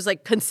 Like, she was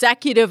like,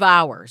 consecutive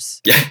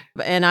hours. Yeah.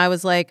 And I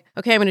was like,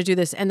 okay, I'm going to do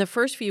this. And the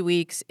first few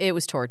weeks, it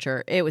was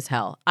torture. It was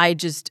hell. I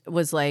just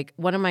was like,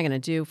 what am I going to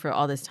do for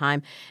all this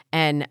time?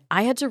 And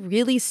I had to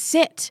really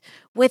sit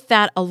with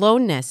that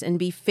aloneness and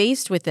be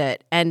faced with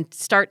it and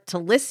start to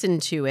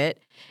listen to it.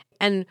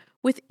 And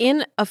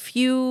within a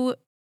few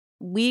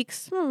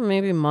weeks,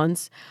 maybe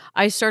months,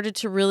 I started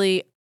to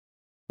really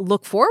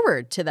look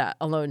forward to that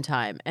alone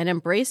time and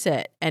embrace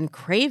it and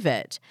crave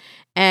it.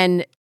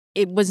 And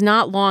it was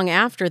not long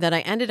after that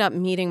I ended up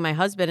meeting my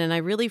husband, and I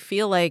really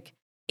feel like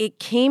it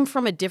came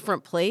from a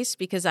different place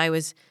because I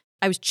was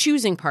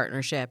choosing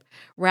partnership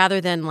rather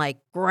than like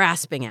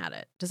grasping at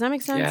it. Does that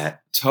make sense? Yeah,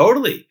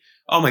 totally.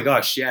 Oh my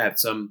gosh, yeah,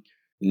 some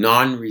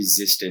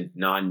non-resistant,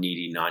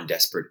 non-needy,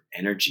 non-desperate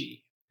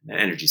energy. That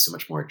energy is so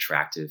much more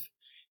attractive,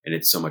 and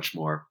it's so much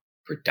more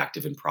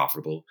productive and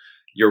profitable.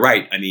 You're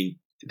right. I mean,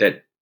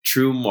 that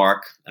true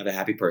mark of a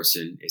happy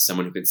person is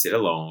someone who can sit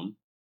alone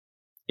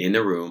in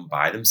the room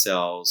by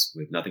themselves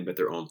with nothing but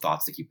their own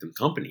thoughts to keep them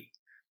company.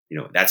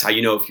 That's how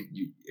you know if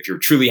you're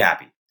truly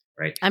happy,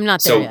 right? I'm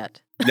not there yet.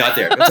 Not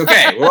there. It's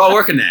okay. We're all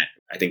working that.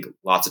 I think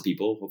lots of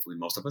people, hopefully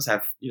most of us,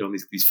 have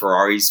these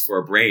Ferraris for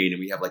a brain, and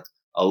we have like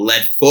a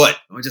lead foot.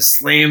 And we just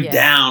slam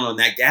down on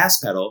that gas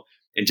pedal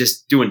and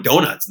just doing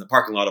donuts in the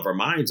parking lot of our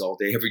minds all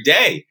day, every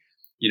day.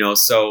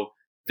 So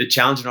the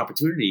challenge and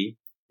opportunity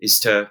is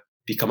to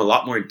become a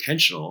lot more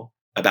intentional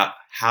about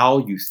how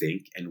you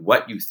think and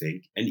what you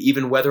think, and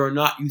even whether or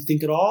not you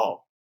think at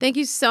all. Thank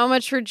you so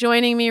much for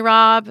joining me,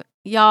 Rob.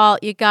 Y'all,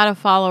 you got to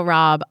follow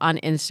Rob on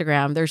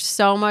Instagram. There's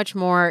so much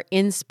more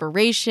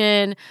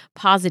inspiration,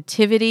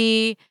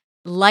 positivity,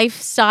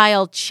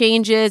 lifestyle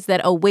changes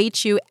that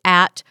await you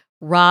at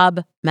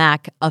Rob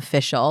Mack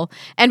Official.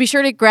 And be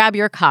sure to grab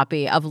your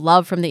copy of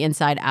Love from the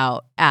Inside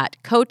Out at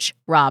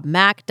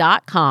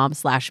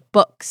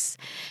coachrobmack.com/books.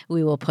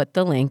 We will put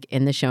the link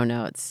in the show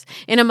notes.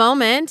 In a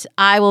moment,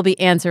 I will be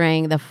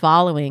answering the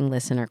following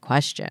listener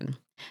question.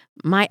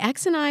 My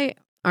ex and I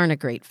aren't a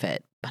great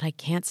fit, but I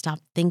can't stop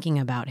thinking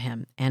about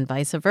him, and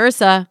vice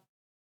versa.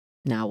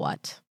 Now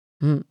what?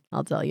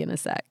 I'll tell you in a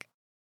sec.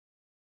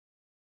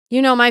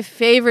 My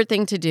favorite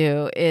thing to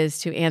do is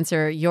to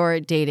answer your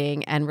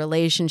dating and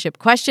relationship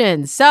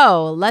questions.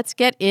 So let's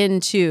get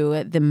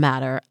into the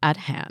matter at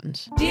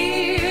hand.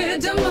 Dear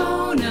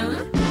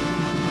Damona.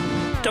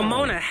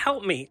 Damona,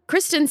 help me.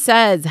 Kristen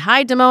says,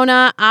 hi,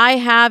 Damona. I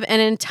have an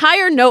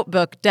entire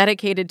notebook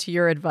dedicated to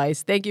your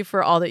advice. Thank you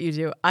for all that you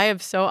do. I am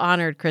so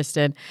honored,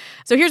 Kristen.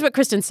 So here's what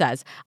Kristen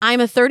says.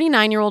 I'm a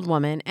 39-year-old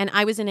woman, and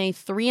I was in a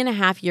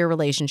 3.5-year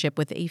relationship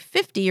with a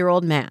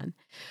 50-year-old man.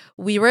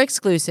 We were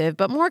exclusive,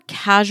 but more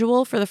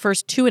casual for the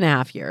first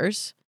 2.5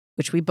 years,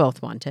 which we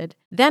both wanted.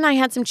 Then I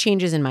had some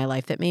changes in my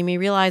life that made me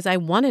realize I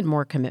wanted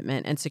more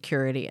commitment and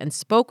security, and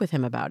spoke with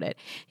him about it.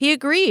 He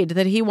agreed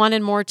that he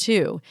wanted more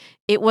too.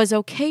 It was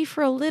okay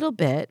for a little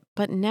bit,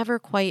 but never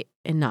quite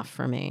enough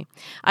for me.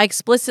 I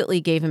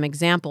explicitly gave him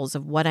examples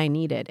of what I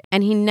needed,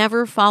 and he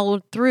never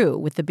followed through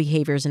with the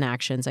behaviors and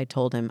actions I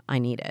told him I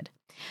needed.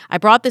 I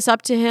brought this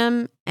up to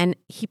him, and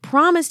he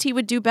promised he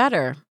would do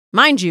better.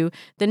 Mind you,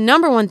 the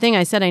number one thing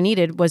I said I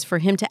needed was for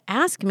him to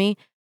ask me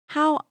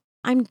how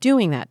I'm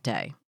doing that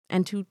day,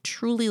 and to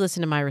truly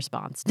listen to my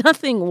response.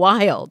 Nothing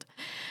wild.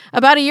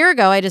 About a year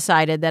ago, I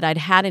decided that I'd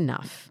had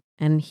enough,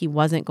 and he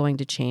wasn't going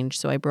to change,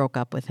 so I broke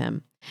up with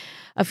him.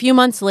 A few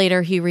months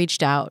later, he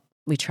reached out.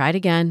 We tried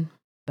again,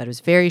 but it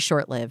was very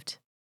short-lived.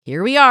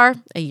 Here we are,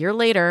 a year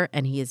later,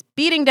 and he is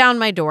beating down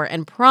my door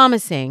and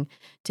promising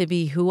to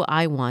be who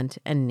I want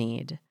and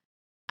need.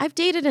 I've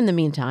dated in the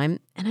meantime,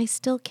 and I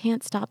still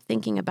can't stop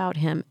thinking about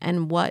him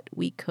and what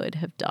we could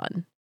have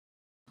done.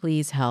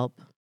 Please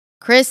help.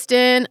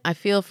 Kristen, I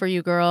feel for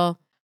you, girl.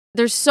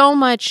 There's so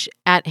much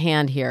at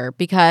hand here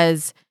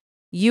because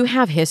you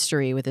have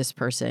history with this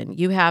person.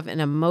 You have an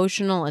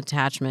emotional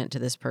attachment to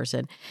this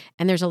person,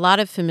 and there's a lot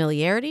of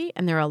familiarity,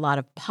 and there are a lot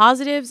of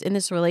positives in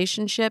this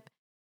relationship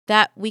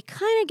that we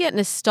kind of get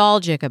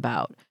nostalgic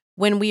about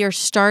when we are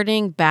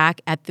starting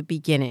back at the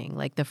beginning,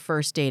 like the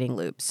first dating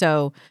loop.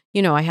 So,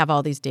 I have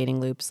all these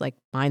dating loops like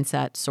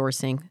mindset,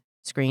 sourcing,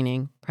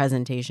 screening,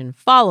 presentation,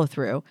 follow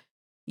through.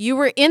 You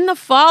were in the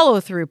follow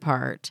through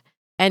part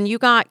and you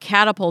got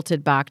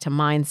catapulted back to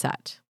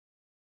mindset.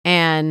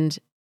 And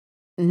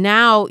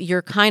now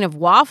you're kind of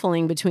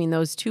waffling between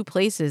those two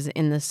places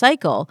in the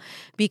cycle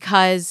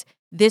because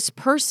this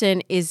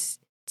person is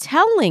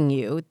telling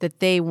you that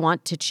they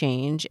want to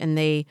change and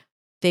they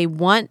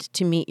want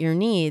to meet your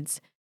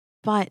needs,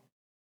 but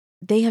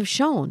they have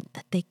shown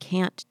that they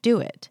can't do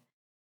it.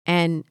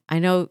 And I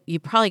know you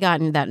probably got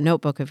in that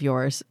notebook of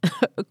yours,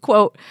 a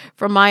quote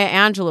from Maya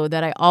Angelou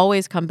that I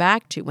always come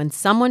back to. When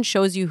someone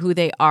shows you who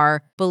they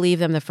are, believe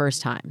them the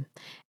first time.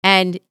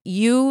 And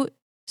you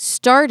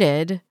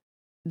started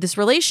this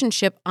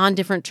relationship on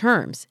different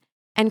terms.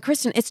 And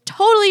Kristen, it's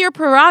totally your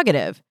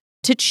prerogative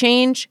to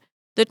change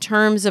the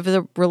terms of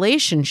the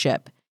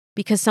relationship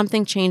because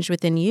something changed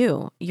within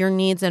you. Your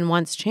needs and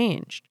wants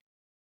changed.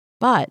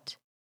 But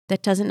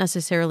that doesn't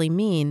necessarily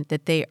mean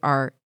that they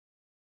are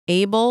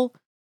able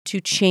to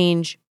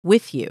change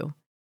with you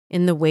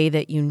in the way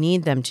that you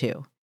need them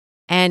to.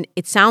 And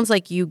it sounds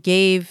like you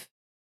gave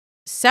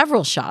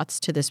several shots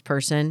to this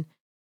person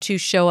to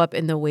show up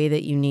in the way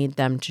that you need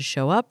them to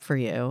show up for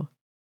you.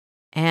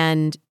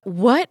 And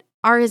what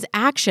are his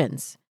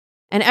actions?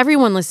 And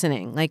everyone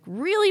listening, like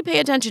really pay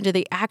attention to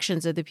the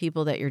actions of the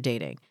people that you're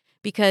dating,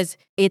 because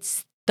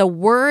it's the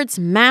words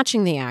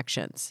matching the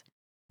actions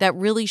that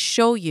really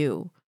show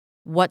you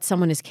what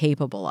someone is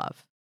capable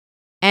of.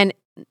 And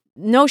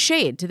no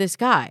shade to this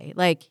guy.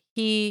 Like,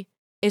 he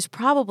is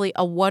probably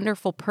a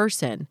wonderful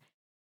person,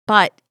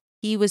 but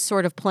he was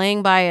sort of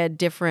playing by a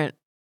different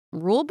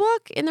rule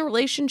book in the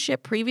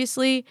relationship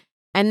previously.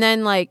 And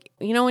then, like,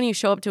 you know, when you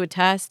show up to a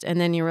test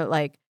and then you're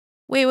like,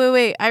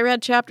 wait, I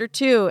read chapter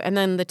 2 and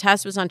then the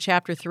test was on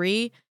chapter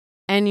 3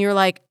 and you're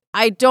like,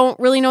 I don't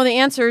really know the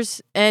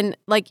answers. And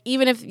like,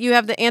 even if you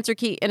have the answer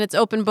key and it's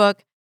open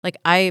book, like,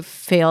 I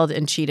failed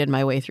and cheated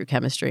my way through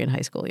chemistry in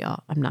high school,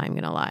 y'all. I'm not even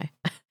going to lie.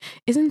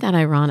 Isn't that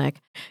ironic?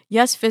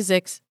 Yes,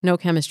 physics, no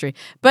chemistry.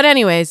 But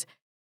anyways,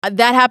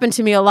 that happened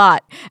to me a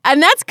lot.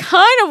 And that's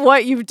kind of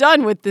what you've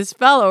done with this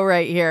fellow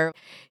right here.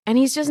 And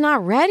he's just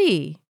not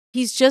ready.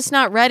 He's just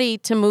not ready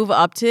to move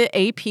up to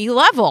AP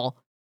level.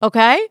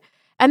 Okay?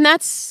 And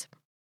that's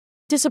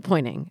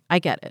disappointing. I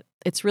get it.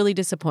 It's really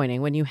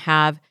disappointing when you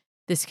have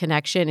this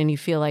connection and you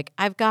feel like,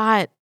 I've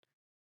got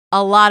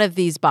a lot of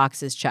these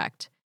boxes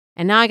checked.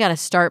 And now I got to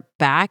start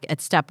back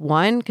at step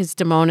 1 because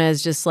Damona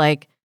is just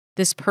like,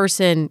 this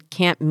person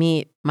can't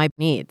meet my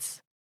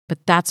needs.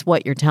 But that's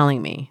what you're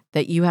telling me,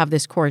 that you have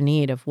this core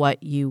need of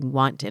what you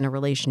want in a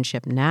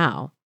relationship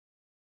now.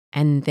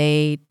 And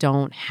they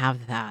don't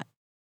have that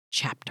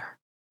chapter.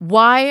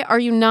 Why are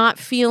you not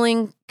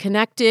feeling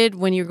connected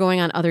when you're going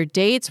on other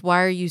dates?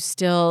 Why are you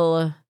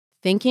still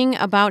thinking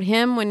about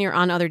him when you're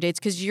on other dates?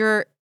 Because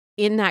you're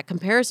in that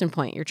comparison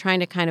point. You're trying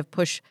to kind of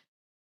push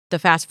the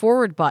fast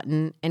forward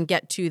button and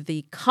get to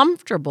the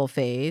comfortable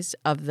phase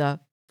of the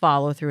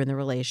follow through in the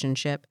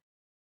relationship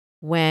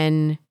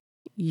when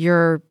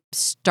you're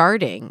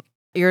starting.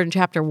 You're in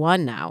chapter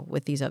 1 now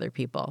with these other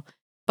people,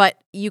 but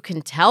you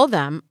can tell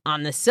them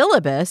on the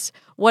syllabus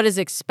what is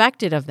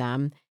expected of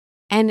them.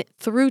 And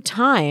through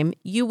time,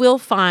 you will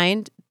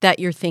find that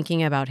you're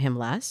thinking about him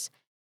less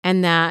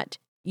and that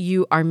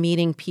you are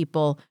meeting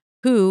people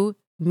who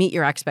meet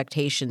your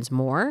expectations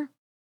more.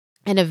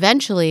 And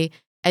eventually,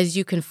 as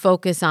you can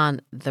focus on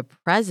the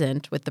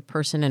present with the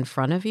person in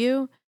front of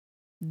you,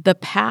 the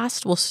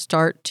past will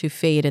start to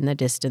fade in the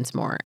distance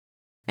more.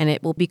 And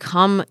it will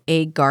become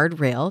a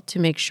guardrail to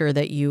make sure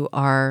that you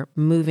are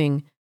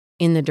moving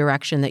in the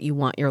direction that you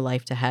want your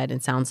life to head.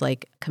 And sounds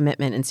like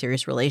commitment and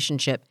serious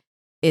relationship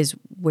is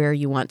where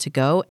you want to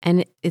go.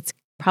 And it's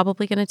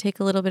probably going to take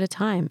a little bit of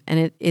time. And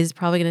it is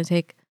probably going to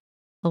take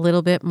a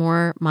little bit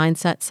more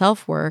mindset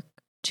self-work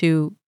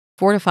to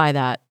fortify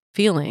that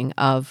feeling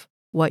of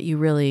what you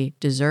really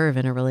deserve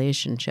in a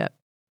relationship.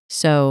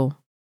 So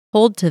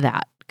hold to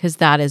that, because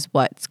that is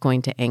what's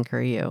going to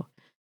anchor you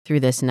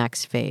through this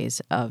next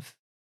phase of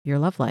your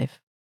love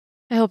life.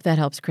 I hope that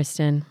helps,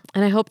 Kristen.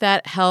 And I hope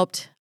that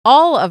helped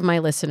all of my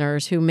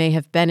listeners who may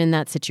have been in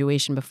that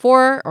situation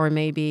before or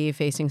may be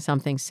facing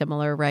something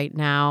similar right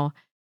now.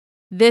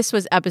 This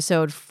was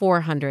episode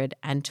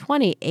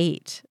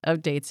 428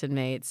 of Dates and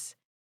Mates.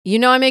 You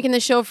know I'm making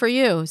the show for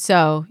you,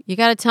 so you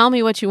got to tell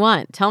me what you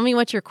want. Tell me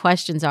what your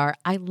questions are.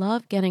 I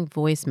love getting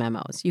voice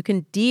memos. You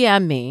can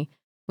DM me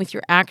with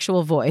your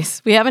actual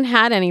voice. We haven't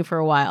had any for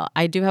a while.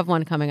 I do have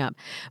one coming up,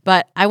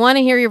 but I want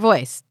to hear your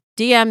voice.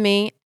 DM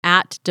me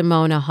at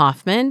Damona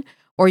Hoffman,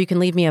 or you can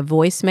leave me a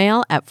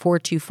voicemail at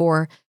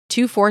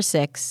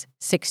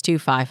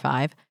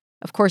 424-246-6255.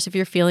 Of course, if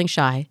you're feeling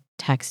shy,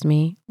 text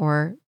me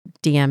or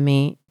DM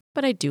me.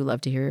 But I do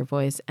love to hear your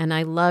voice, and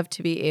I love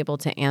to be able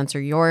to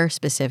answer your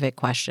specific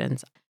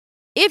questions.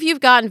 If you've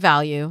gotten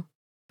value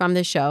from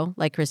this show,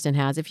 like Kristen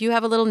has, if you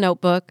have a little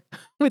notebook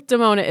with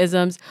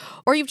Damona-isms,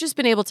 or you've just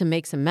been able to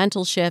make some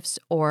mental shifts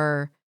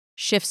or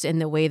shifts in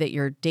the way that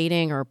you're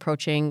dating or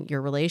approaching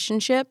your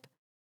relationship,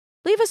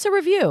 leave us a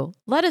review.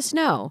 Let us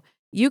know.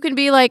 You can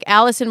be like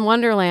Alice in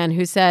Wonderland,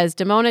 who says,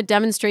 Damona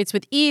demonstrates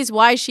with ease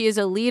why she is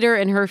a leader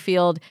in her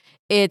field.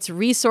 It's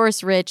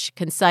resource-rich,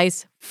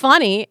 concise,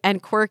 funny,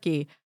 and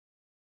quirky.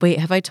 Wait,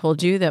 have I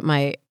told you that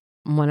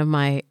one of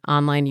my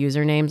online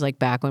usernames, like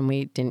back when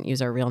we didn't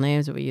use our real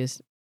names, but we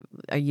used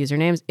our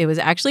usernames, it was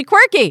actually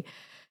quirky.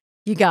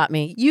 You got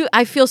me.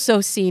 I feel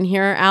so seen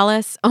here,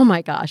 Alice. Oh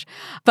my gosh.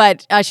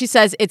 But she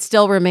says it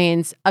still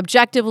remains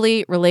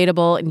objectively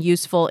relatable and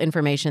useful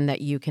information that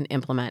you can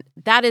implement.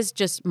 That is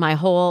just my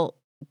whole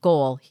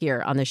goal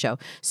here on the show.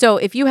 So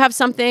if you have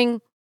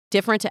something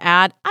different to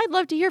add, I'd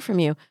love to hear from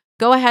you.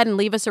 Go ahead and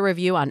leave us a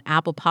review on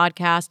Apple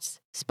Podcasts,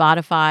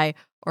 Spotify,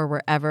 or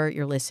wherever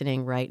you're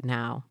listening right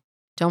now.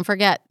 Don't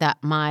forget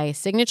that my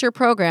signature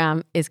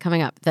program is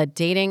coming up, the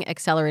Dating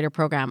Accelerator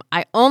Program.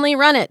 I only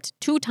run it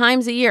 2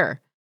 times a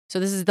year. So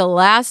this is the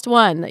last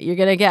one that you're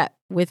going to get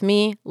with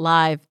me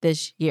live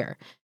this year.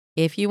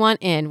 If you want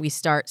in, we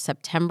start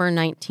September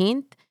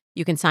 19th.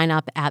 You can sign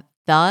up at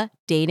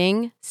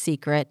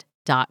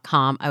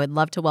thedatingsecret.com. I would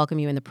love to welcome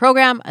you in the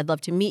program. I'd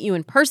love to meet you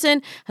in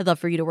person. I'd love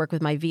for you to work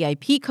with my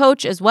VIP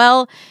coach as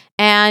well.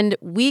 And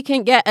we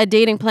can get a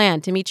dating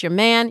plan to meet your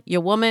man, your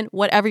woman,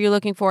 whatever you're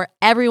looking for.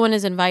 Everyone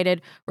is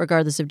invited,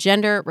 regardless of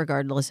gender,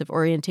 regardless of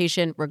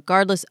orientation,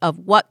 regardless of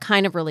what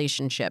kind of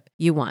relationship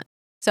you want.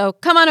 So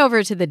come on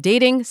over to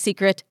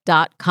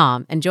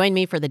thedatingsecret.com and join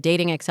me for the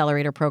Dating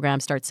Accelerator program.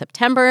 Starts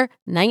September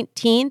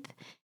 19th.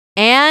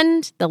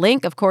 And the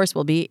link, of course,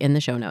 will be in the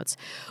show notes.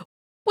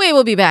 We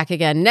will be back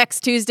again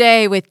next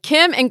Tuesday with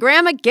Kim and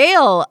Grandma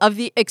Gail of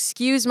the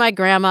Excuse My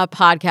Grandma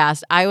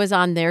podcast. I was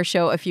on their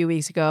show a few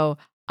weeks ago.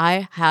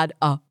 I had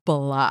a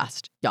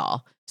blast,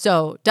 y'all.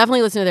 So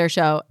definitely listen to their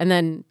show and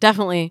then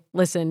definitely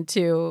listen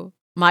to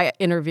my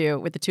interview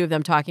with the two of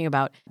them talking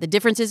about the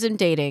differences in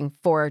dating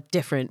for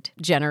different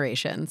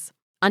generations.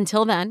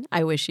 Until then,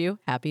 I wish you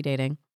happy dating.